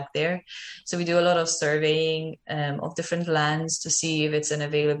release it back there. So we do a lot of surveying of different lands to see if it's an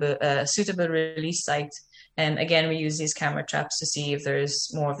available, suitable release site. And again, we use these camera traps to see if there's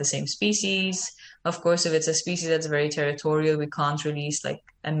more of the same species. Of course, if it's a species that's very territorial, we can't release like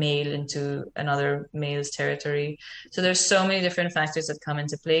a male into another male's territory. So there's so many different factors that come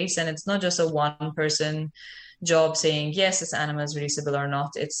into place. And it's not just a one-person job saying, yes, this animal is releasable or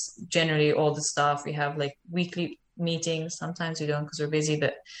not. It's generally all the staff. We have like weekly meetings. Sometimes we don't because we're busy,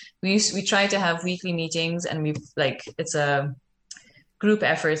 but we try to have weekly meetings, and it's a group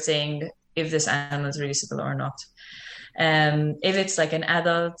effort saying if this animal is releasable or not. If it's like an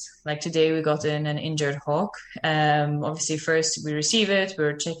adult, like today we got in an injured hawk. Obviously first we receive it,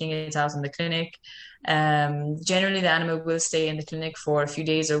 we're checking it out in the clinic. Generally the animal will stay in the clinic for a few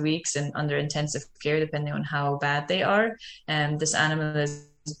days or weeks and under intensive care depending on how bad they are. This animal is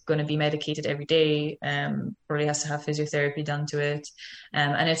going to be medicated every day, probably has to have physiotherapy done to it.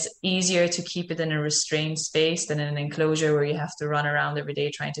 And it's easier to keep it in a restrained space than in an enclosure where you have to run around every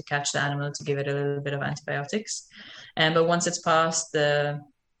day trying to catch the animal to give it a little bit of antibiotics. But once it's past the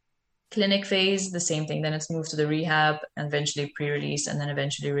clinic phase, the same thing. Then it's moved to the rehab and eventually pre-release and then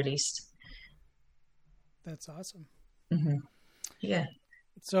eventually released. That's awesome. Mm-hmm. Yeah.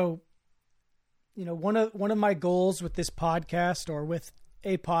 So, one of my goals with this podcast or with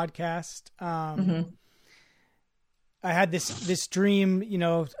a podcast, I had this dream,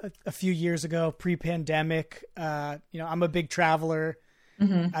 a few years ago, pre-pandemic. I'm a big traveler.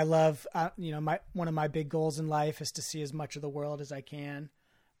 Mm-hmm. I love, one of my big goals in life is to see as much of the world as I can.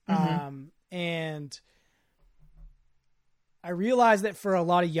 Mm-hmm. And I realized that for a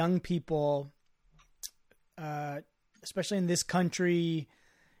lot of young people, especially in this country,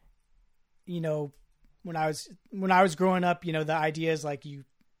 when I was growing up, the idea is like you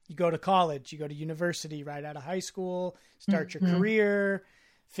go to college, you go to university right out of high school, start your career,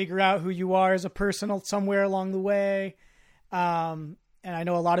 figure out who you are as a person somewhere along the way. And I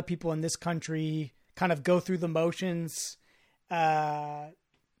know a lot of people in this country kind of go through the motions, and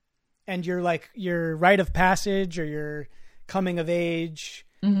your rite of passage or your coming of age,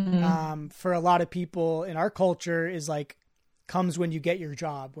 for a lot of people in our culture is like, comes when you get your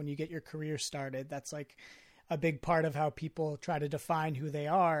job, when you get your career started. That's like a big part of how people try to define who they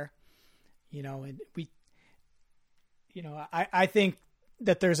are, and I think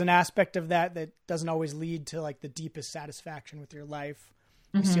that there's an aspect of that doesn't always lead to like the deepest satisfaction with your life.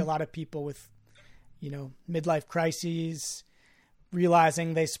 You see a lot of people with, midlife crises,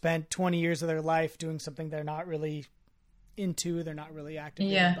 realizing they spent 20 years of their life doing something they're not really into, they're not really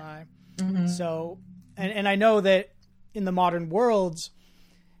activated by. Mm-hmm. So, and I know that in the modern world,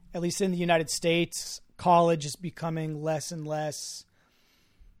 at least in the United States, college is becoming less and less,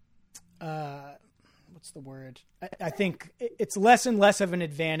 what's the word? I think it's less and less of an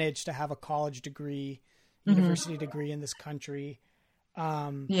advantage to have a college degree, university degree in this country.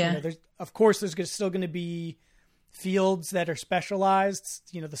 There's still going to be fields that are specialized,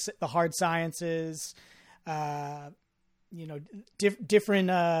 the hard sciences,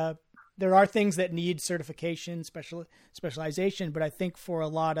 different, there are things that need certification, specialization, but I think for a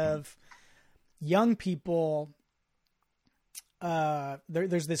lot of young people,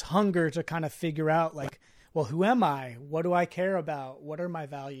 there's this hunger to kind of figure out like, well, who am I? What do I care about? What are my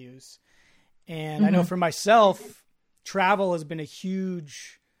values? And I know for myself, travel has been a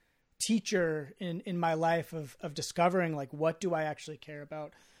huge teacher in my life of discovering like, what do I actually care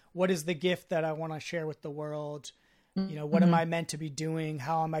about? What is the gift that I want to share with the world? What am I meant to be doing?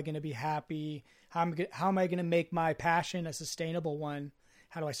 How am I going to be happy? How am I going to make my passion a sustainable one?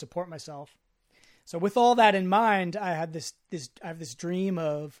 How do I support myself? So with all that in mind, I have this dream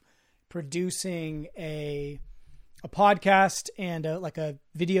of producing a podcast and like a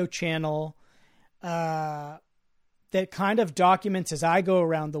video channel that kind of documents as I go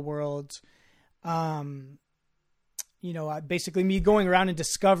around the world. Basically me going around and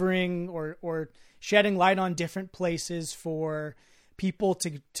discovering or shedding light on different places for people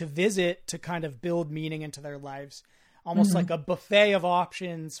to visit, to kind of build meaning into their lives. Almost like a buffet of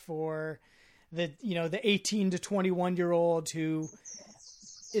options for the 18 to 21 year old who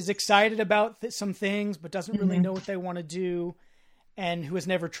is excited about some things, but doesn't really know what they want to do, and who has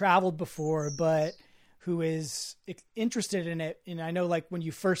never traveled before, but who is interested in it. And I know, like, when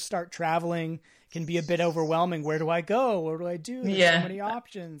you first start traveling, it can be a bit overwhelming. Where do I go? What do I do? There's so many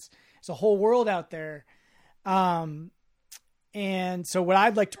options. There's a whole world out there. And so what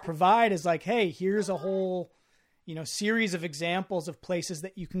I'd like to provide is like, hey, here's a whole, series of examples of places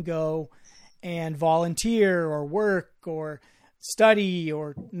that you can go and volunteer or work or study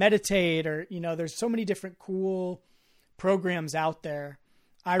or meditate, or, there's so many different cool programs out there.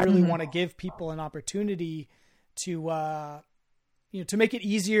 I really want to give people an opportunity to, to make it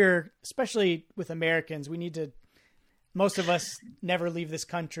easier, especially with Americans. Most of us never leave this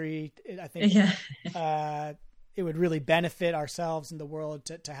country. I think it would really benefit ourselves and the world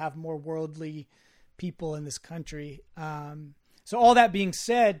to have more worldly people in this country. So all that being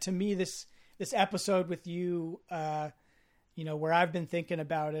said, to me, this episode with you, where I've been thinking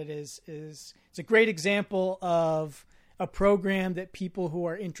about it is it's a great example of a program that people who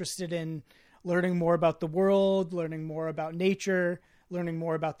are interested in learning more about the world, learning more about nature, learning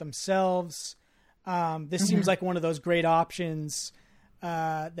more about themselves. This seems like one of those great options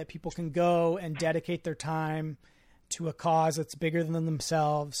that people can go and dedicate their time to a cause that's bigger than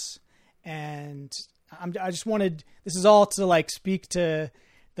themselves. And this is all to like speak to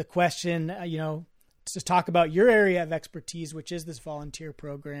the question, to talk about your area of expertise, which is this volunteer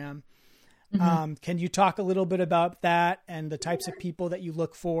program. Can you talk a little bit about that and the types of people that you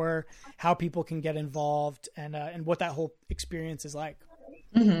look for, how people can get involved, and what that whole experience is like?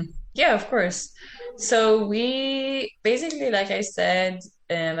 Yeah, of course. So we basically, like I said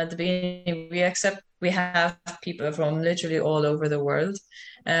at the beginning, we have people from literally all over the world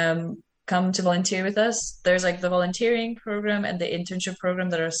come to volunteer with us. There's like the volunteering program and the internship program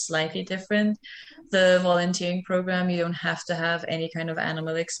that are slightly different. The volunteering program, you don't have to have any kind of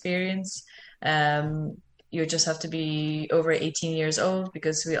animal experience. You just have to be over 18 years old,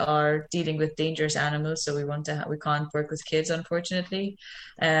 because we are dealing with dangerous animals. So we can't work with kids, unfortunately.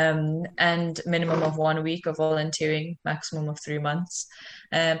 And minimum of 1 week of volunteering, maximum of 3 months.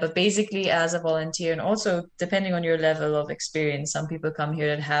 But basically, as a volunteer, and also depending on your level of experience, some people come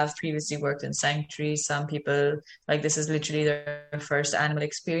here that have previously worked in sanctuaries. Some people, like, this is literally their first animal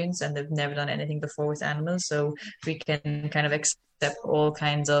experience and they've never done anything before with animals. So we can kind of accept all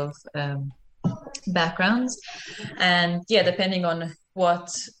kinds of backgrounds, and depending on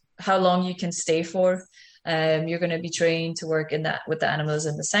how long you can stay for, you're going to be trained to work with the animals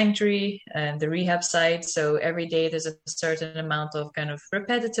in the sanctuary and the rehab side. So every day there's a certain amount of kind of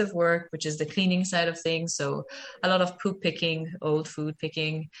repetitive work, which is the cleaning side of things. So a lot of poop picking, old food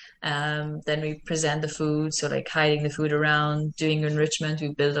picking. Then we present the food, so like hiding the food around, doing enrichment. We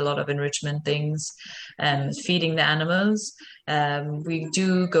build a lot of enrichment things, and feeding the animals. We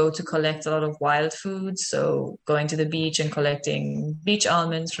do go to collect a lot of wild foods, so going to the beach and collecting beach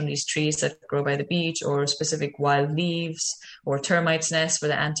almonds from these trees that grow by the beach, or specific wild leaves, or termites' nests for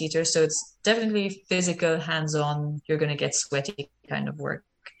the anteaters. So it's definitely physical, hands-on, you're going to get sweaty kind of work.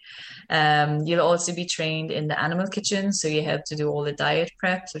 You'll also be trained in the animal kitchen, so you have to do all the diet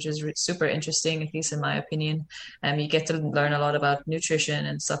preps, which is super interesting, at least in my opinion. You get to learn a lot about nutrition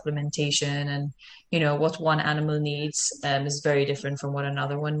and supplementation, and what one animal needs is very different from what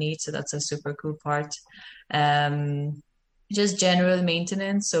another one needs. So that's a super cool part. Just general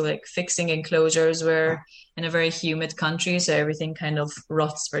maintenance, so like fixing enclosures. We're in a very humid country, so everything kind of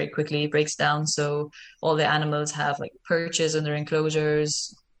rots very quickly, breaks down. So all the animals have like perches in their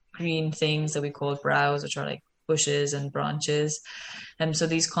enclosures, green things that we call browse, which are like bushes and branches. So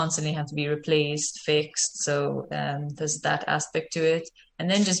these constantly have to be replaced, fixed. So there's that aspect to it. And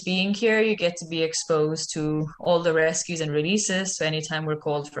then just being here, you get to be exposed to all the rescues and releases. So anytime we're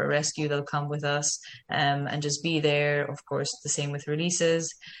called for a rescue, they'll come with us and just be there. Of course, the same with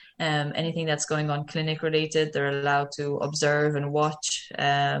releases. Anything that's going on clinic related, they're allowed to observe and watch.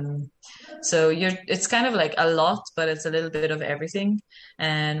 So it's kind of like a lot, but it's a little bit of everything.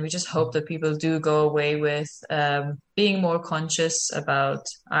 And we just hope that people do go away with being more conscious about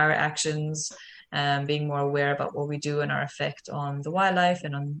our actions, being more aware about what we do and our effect on the wildlife,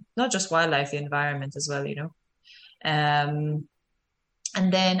 and on not just wildlife, the environment as well,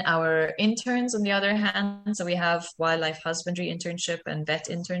 And then our interns, on the other hand, so we have wildlife husbandry internship and vet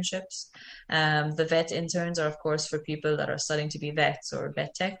internships. The vet interns are, of course, for people that are studying to be vets or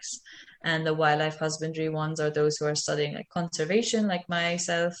vet techs. And the wildlife husbandry ones are those who are studying like conservation, like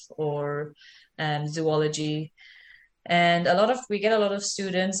myself, or zoology. And we get a lot of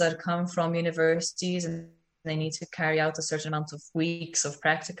students that come from universities and they need to carry out a certain amount of weeks of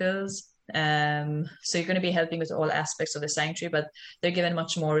practicals. So you're going to be helping with all aspects of the sanctuary, but they're given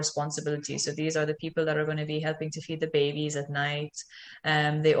much more responsibility. So these are the people that are going to be helping to feed the babies at night.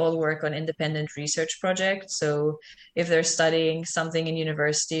 They all work on independent research projects. So if they're studying something in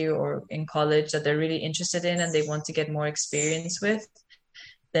university or in college that they're really interested in and they want to get more experience with,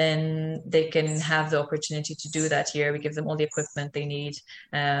 then they can have the opportunity to do that here. We give them all the equipment they need.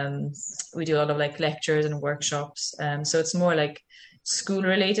 We do a lot of like lectures and workshops. So it's more like school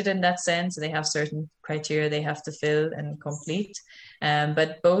related in that sense. They have certain criteria they have to fill and complete.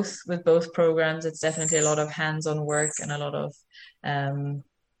 But with both programs, it's definitely a lot of hands-on work and a lot of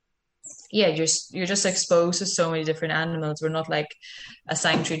you're just exposed to so many different animals. We're not like a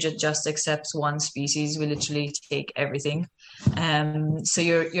sanctuary that just accepts one species. We literally take everything. So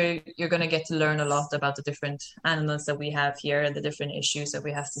you're going to get to learn a lot about the different animals that we have here and the different issues that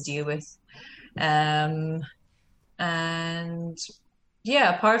we have to deal with. And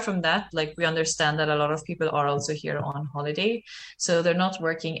yeah, apart from that, like we understand that a lot of people are also here on holiday. So they're not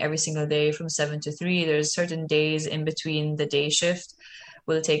working every single day from 7 to 3. There's certain days in between the day shift.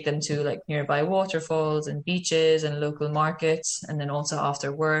 We'll take them to like nearby waterfalls and beaches and local markets. And then also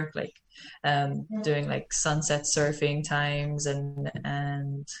after work, like doing like sunset surfing times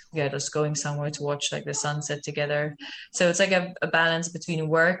and yeah, just going somewhere to watch like the sunset together. So it's like a balance between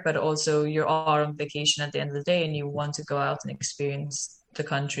work, but also you are on vacation at the end of the day and you want to go out and experience the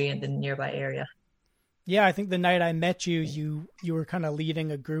country and the nearby area. Yeah, I think the night I met you, you were kind of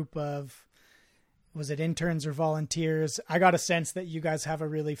leading a group of, was it interns or volunteers? I got a sense that you guys have a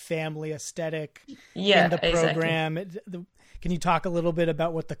really family aesthetic in the program. Exactly. Can you talk a little bit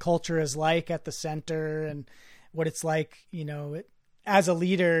about what the culture is like at the center and what it's like, as a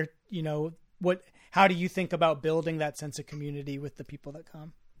leader, how do you think about building that sense of community with the people that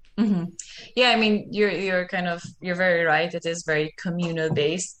come? Mm-hmm. Yeah, I mean, you're very right. It is very communal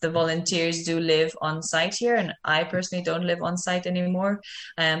based. The volunteers do live on site here, and I personally don't live on site anymore.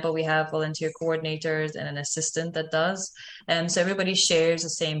 But we have volunteer coordinators and an assistant that does. So everybody shares the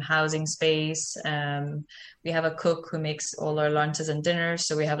same housing space. We have a cook who makes all our lunches and dinners.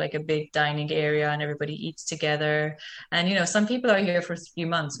 So we have like a big dining area and everybody eats together. And, some people are here for 3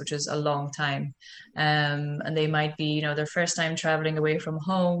 months, which is a long time. And they might be, their first time traveling away from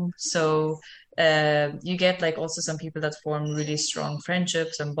home. So you get like also some people that form really strong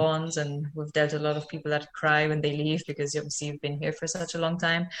friendships and bonds. And we've dealt with a lot of people that cry when they leave because obviously you've been here for such a long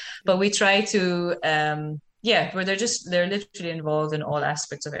time. But we try to... where they're literally involved in all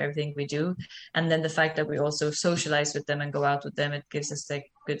aspects of everything we do. And then the fact that we also socialize with them and go out with them, it gives us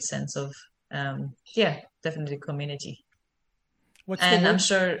like good sense of, definitely community. I'm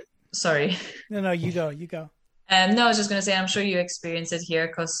sure, sorry. No, you go. No, I was just going to say, I'm sure you experience it here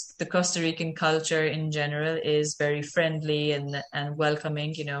because the Costa Rican culture in general is very friendly and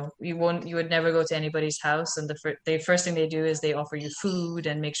welcoming. You would never go to anybody's house and the first thing they do is they offer you food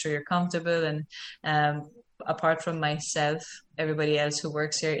and make sure you're comfortable. And apart from myself, everybody else who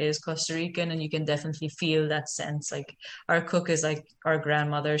works here is Costa Rican, and you can definitely feel that sense. Like our cook is like our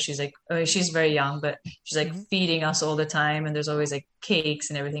grandmother. She's like, she's very young, but she's like feeding us all the time, and there's always like cakes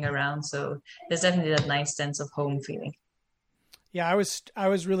and everything around. So there's definitely that nice sense of home feeling. Yeah, I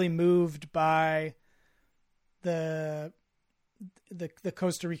was really moved by the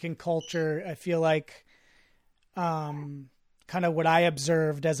Costa Rican culture. I feel like kind of what I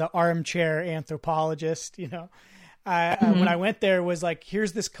observed as an armchair anthropologist, when I went there was like,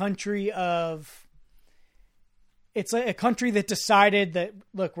 here's this country it's like a country that decided that,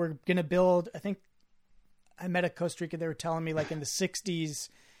 look, we're going to build, I think I met a Costa Rican, they were telling me like in the 60s,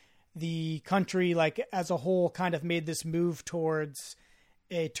 the country like as a whole kind of made this move towards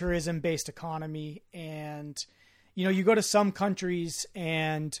a tourism based economy. And, you go to some countries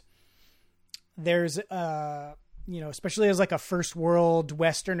and there's, especially as like a first world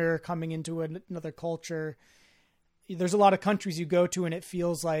Westerner coming into another culture, there's a lot of countries you go to and it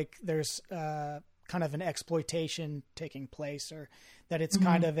feels like there's kind of an exploitation taking place, or that it's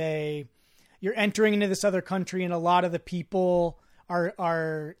kind of you're entering into this other country and a lot of the people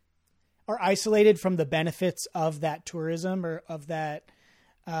are isolated from the benefits of that tourism or of that,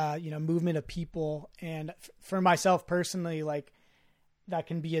 movement of people. And for myself personally, like that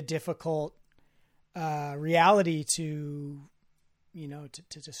can be a difficult reality to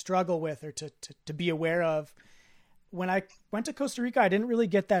to struggle with or to be aware of. When I went to Costa Rica, I didn't really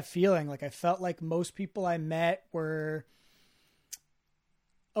get that feeling. Like I felt like most people I met were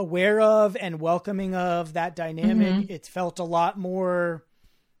aware of and welcoming of that dynamic. It felt a lot more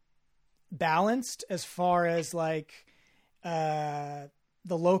balanced as far as like the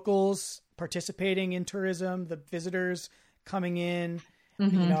locals participating in tourism, the visitors coming in.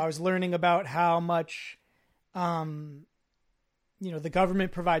 I was learning about how much, the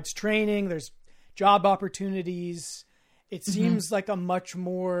government provides training. There's job opportunities. It seems like a much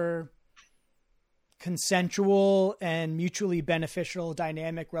more consensual and mutually beneficial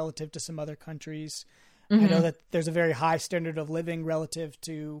dynamic relative to some other countries. I know that there's a very high standard of living relative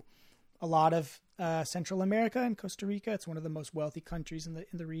to a lot of Central America and Costa Rica. It's one of the most wealthy countries in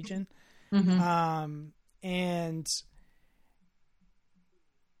the region. And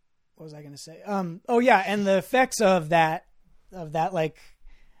what was I going to say? And the effects of that like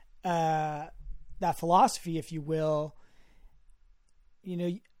that philosophy, if you will.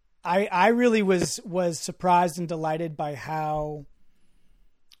 I really was surprised and delighted by how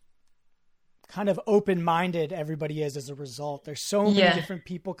kind of open-minded everybody is as a result. There's so many different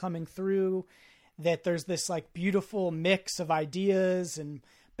people coming through that there's this like beautiful mix of ideas and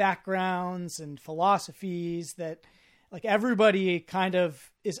backgrounds and philosophies that like everybody kind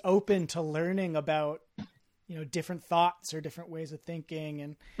of is open to learning about, different thoughts or different ways of thinking.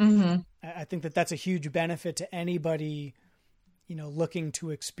 And I think that that's a huge benefit to anybody, looking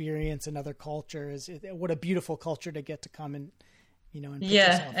to experience another culture. What a beautiful culture to get to come and, and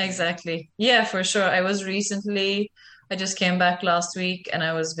exactly. Yeah, for sure. I just came back last week and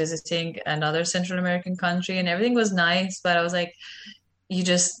I was visiting another Central American country and everything was nice, but I was like, you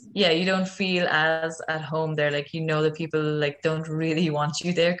don't feel as at home there. Like, the people like don't really want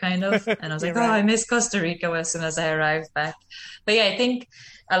you there kind of. And I was like, right. I miss Costa Rica as soon as I arrived back. But I think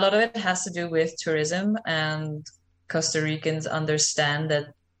a lot of it has to do with tourism, and Costa Ricans understand that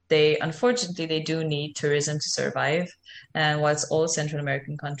unfortunately they do need tourism to survive. And whilst all Central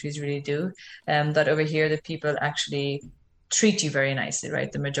American countries really do, that over here, the people actually treat you very nicely,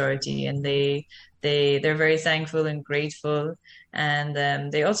 right? The majority, and they're very thankful and grateful.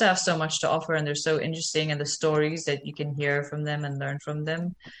 And they also have so much to offer, and they're so interesting, and the stories that you can hear from them and learn from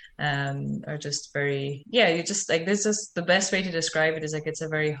them are just very, you just like, this is the best way to describe it, is like it's a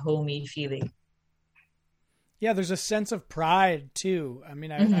very homey feeling. Yeah, there's a sense of pride too. I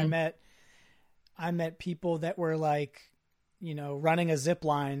mean, I met people that were like, running a zip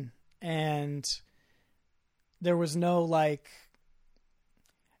line, and there was no like,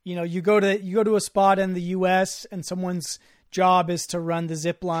 you go to a spot in the US and someone's job is to run the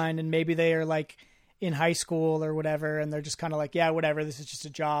zip line, and maybe they are like in high school or whatever, and they're just kind of like, yeah, whatever, this is just a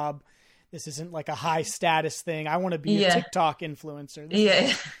job. This isn't like a high status thing. I want to be a TikTok influencer.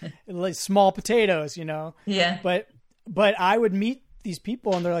 This is like small potatoes, Yeah. But I would meet these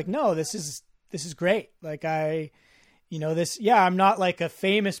people and they're like, no, this is great. Like I'm not like a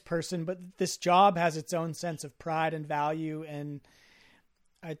famous person, but this job has its own sense of pride and value. And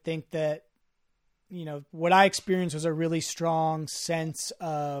I think that, what I experienced was a really strong sense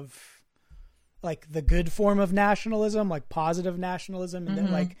of like the good form of nationalism, like positive nationalism, and that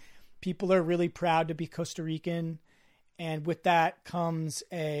like people are really proud to be Costa Rican. And with that comes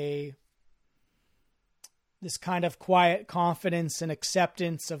this kind of quiet confidence and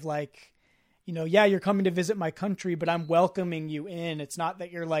acceptance of like, you're coming to visit my country, but I'm welcoming you in. It's not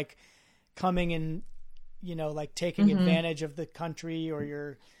that you're like coming and, like taking advantage of the country,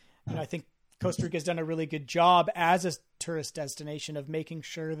 or I think Costa Rica has done a really good job as a tourist destination of making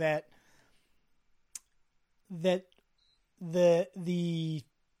sure that the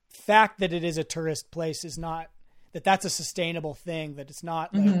fact that it is a tourist place is not that's a sustainable thing, that it's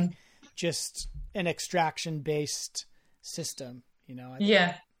not like just an extraction based system,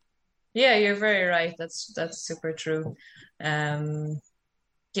 Yeah, you're very right. That's super true. I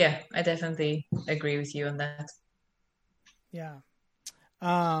definitely agree with you on that. Yeah.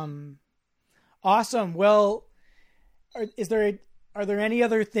 Awesome. Well, are there any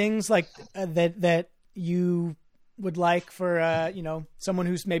other things like that you would like for someone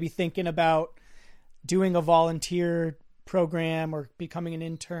who's maybe thinking about doing a volunteer program or becoming an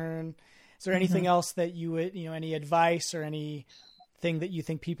intern? Is there anything else that you would, any advice or anything that you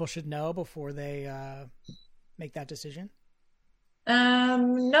think people should know before they make that decision?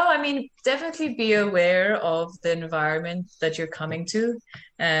 No, I mean, definitely be aware of the environment that you're coming to.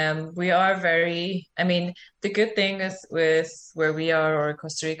 We are very, I mean, the good thing with where we are or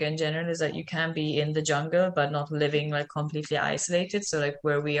Costa Rica in general is that you can be in the jungle, but not living like completely isolated. So like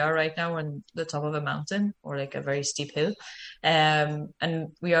where we are right now, we're on the top of a mountain or like a very steep hill. And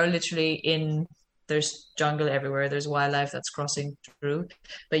we are literally there's jungle everywhere. There's wildlife that's crossing through,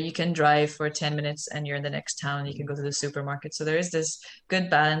 but you can drive for 10 minutes and you're in the next town. You can go to the supermarket. So there is this good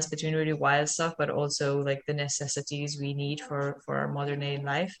balance between really wild stuff, but also like the necessities we need for our modern day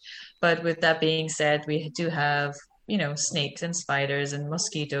life. But with that being said, we do have, snakes and spiders and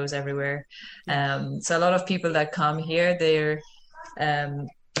mosquitoes everywhere. So a lot of people that come here, um,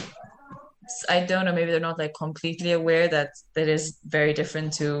 I don't know, maybe they're not like completely aware that is very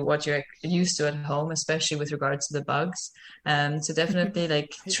different to what you're used to at home, especially with regards to the bugs. So definitely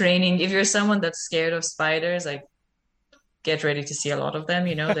like training, if you're someone that's scared of spiders, like get ready to see a lot of them,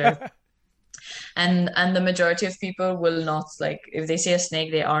 they're and the majority of people will not, like, if they see a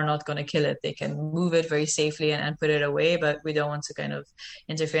snake, they are not going to kill it. They can move it very safely and put it away, but we don't want to kind of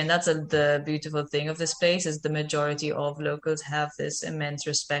interfere. And that's the beautiful thing of this place is the majority of locals have this immense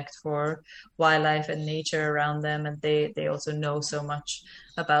respect for wildlife and nature around them, and they also know so much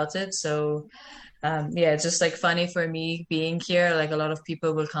about it. So yeah, it's just like funny for me being here. Like a lot of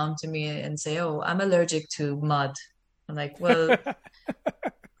people will come to me and say, "Oh, I'm allergic to mud." I'm like, well,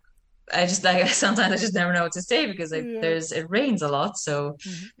 I just like sometimes I just never know what to say because like it rains a lot, so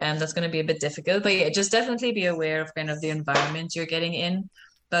that's going to be a bit difficult. But yeah, just definitely be aware of kind of the environment you're getting in,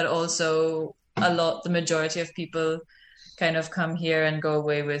 but also the majority of people kind of come here and go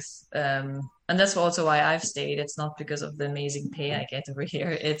away with and that's also why I've stayed. It's not because of the amazing pay I get over here.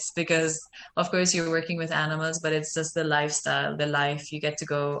 It's because, of course, you're working with animals, but it's just the lifestyle, the life. You get to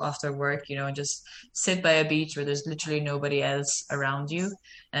go after work, and just sit by a beach where there's literally nobody else around you,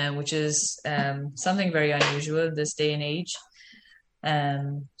 which is something very unusual in this day and age.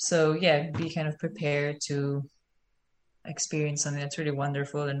 So yeah, be kind of prepared to experience something that's really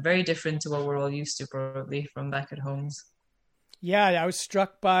wonderful and very different to what we're all used to probably from back at homes. Yeah, I was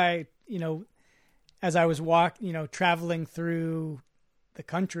struck by, as I was traveling through the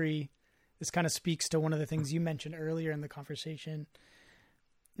country, this kind of speaks to one of the things you mentioned earlier in the conversation.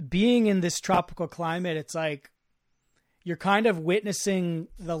 Being in this tropical climate, it's like you're kind of witnessing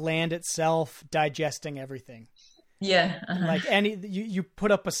the land itself digesting everything. Yeah. Uh-huh. Like you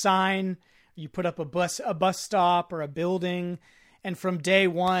put up a sign, you put up a bus stop or a building, and from day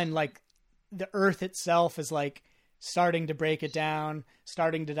one, like the earth itself is like starting to break it down,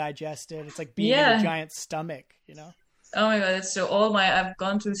 starting to digest it. It's like being in a giant stomach, Oh my God, I've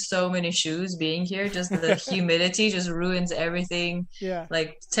gone through so many shoes being here. Just the humidity just ruins everything. Yeah.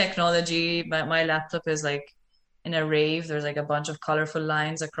 Like technology, my laptop is like in a rave. There's like a bunch of colorful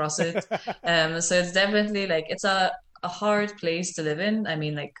lines across it. So it's definitely like, it's a hard place to live in. I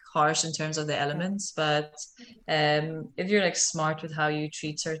mean, like harsh in terms of the elements, but if you're like smart with how you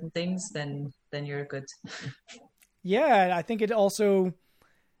treat certain things, then you're good. Yeah, I think it also,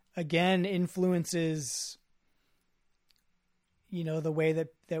 again, influences, the way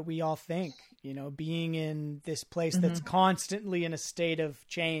that we all think, being in this place that's constantly in a state of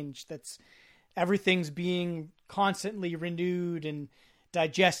change, everything's being constantly renewed and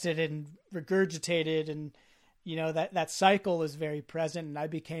digested and regurgitated. And, that cycle is very present. And I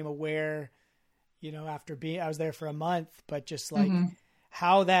became aware, after I was there for a month, but just like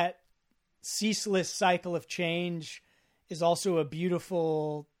how that ceaseless cycle of change is also a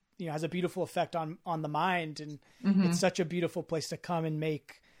beautiful, has a beautiful effect on the mind. And it's such a beautiful place to come and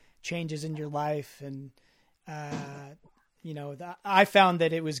make changes in your life. And, I found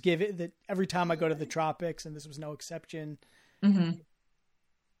that it was that every time I go to the tropics, and this was no exception,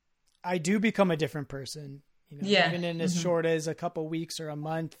 I do become a different person, even in as short as a couple weeks or a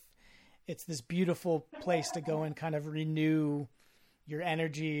month. It's this beautiful place to go and kind of renew your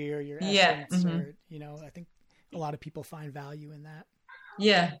energy or your essence, or, I think a lot of people find value in that.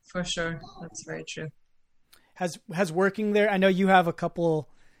 Yeah, for sure. That's very true. Has working there, I know you have a couple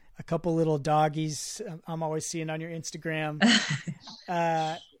little doggies I'm always seeing on your Instagram.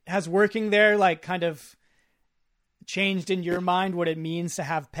 Has working there like kind of changed in your mind what it means to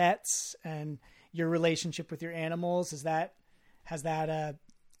have pets and your relationship with your animals? Has that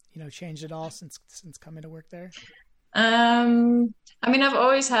changed at all since coming to work there? I mean, we've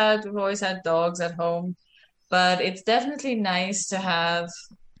always had dogs at home, but it's definitely nice to have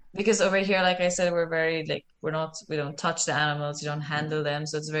Because over here, like I said, we're very like we don't touch the animals, you don't handle them,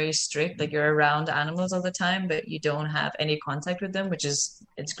 so it's very strict. Like you're around animals all the time, but you don't have any contact with them, which is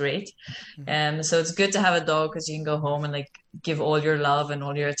it's great. So it's good to have a dog because you can go home and like give all your love and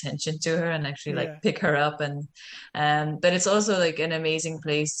all your attention to her and actually Yeah. like pick her up and but it's also like an amazing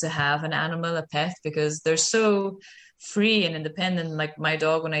place to have an animal, a pet, because they're so free and independent. Like my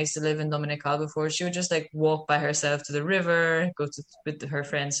dog, when I used to live in Dominical before, she would just like walk by herself to the river, go to with her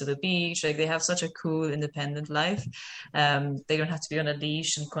friends to the beach. Like they have such a cool, independent life. They don't have to be on a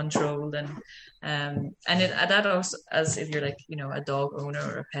leash and controlled, that also, as if you're like a dog owner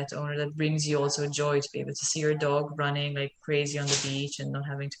or a pet owner, that brings you also joy to be able to see your dog running like crazy on the beach and not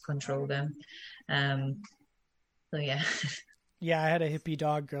having to control them. So yeah. Yeah, I had a hippie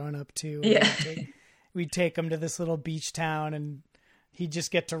dog growing up too. Yeah. We'd take him to this little beach town and he'd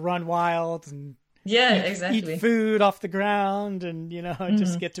just get to run wild and exactly. eat food off the ground and,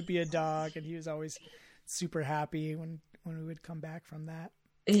 just get to be a dog. And he was always super happy when we would come back from that.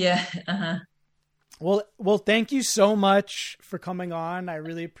 Yeah. Uh-huh. Well, thank you so much for coming on. I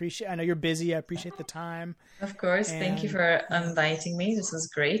really appreciate, I know you're busy. I appreciate the time. Of course. Thank you for inviting me. This was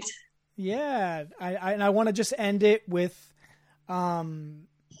great. Yeah. I want to just end it with, all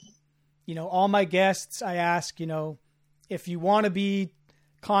my guests, I ask, if you want to be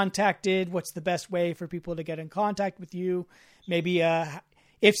contacted, what's the best way for people to get in contact with you? Maybe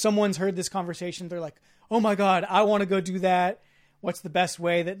if someone's heard this conversation, they're like, oh my God, I want to go do that. What's the best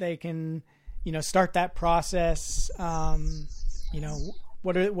way that they can, start that process? What's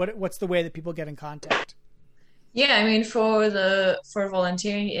the way that people get in contact? Yeah, I mean, for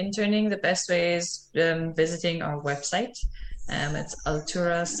volunteering, interning, the best way is visiting our website. It's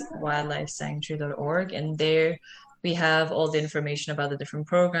alturaswildlifesanctuary.org, and there we have all the information about the different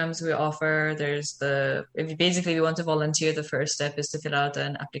programs we offer. If you want to volunteer, the first step is to fill out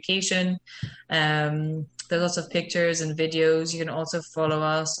an application. There's lots of pictures and videos. You can also follow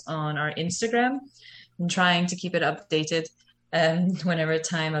us on our Instagram. I'm trying to keep it updated whenever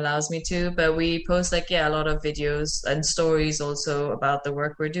time allows me to, but we post a lot of videos and stories also about the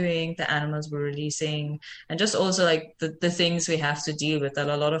work we're doing, the animals we're releasing, and just also like the things we have to deal with that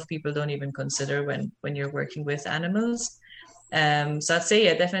a lot of people don't even consider when you're working with animals. So I'd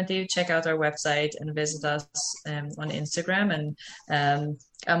say, definitely check out our website and visit us on Instagram. And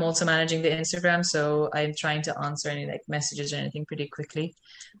I'm also managing the Instagram, so I'm trying to answer any messages or anything pretty quickly.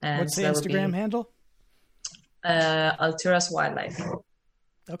 What's the Instagram handle? Alturas Wildlife.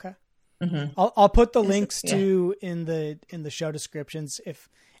 Okay. Mm-hmm. I'll put the links to in the show descriptions. If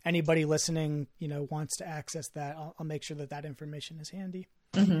anybody listening, wants to access that, I'll make sure that information is handy.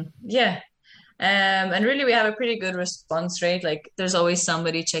 Mm-hmm. Yeah. And really we have a pretty good response rate. Like there's always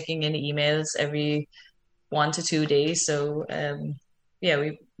somebody checking in emails every 1 to 2 days. So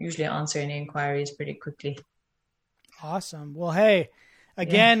we usually answer any inquiries pretty quickly. Awesome. Well, hey,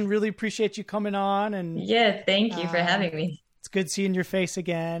 again, really appreciate you coming on. And thank you for having me. It's good seeing your face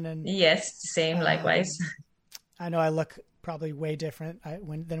again. And yes, same, likewise. I know I look probably way different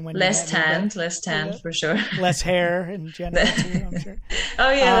than when less tanned for sure. Less hair in general too, I'm sure.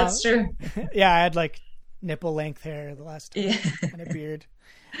 Oh yeah, that's true. Yeah, I had nipple length hair the last time and a beard.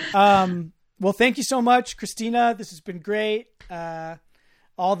 Well, thank you so much, Cristina. This has been great.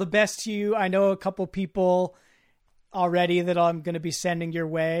 All the best to you. I know a couple people already that I'm going to be sending your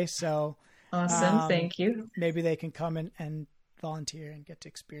way. So awesome. Thank you. Maybe they can come and volunteer and get to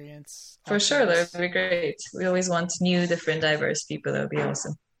experience. For sure. That would be great. We always want new, different, diverse people. That would be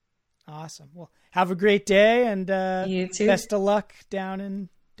awesome. Awesome. Well, have a great day and you too. Best of luck down in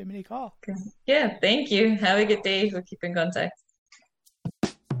Dominical. Yeah. Thank you. Have a good day. We'll keep in contact.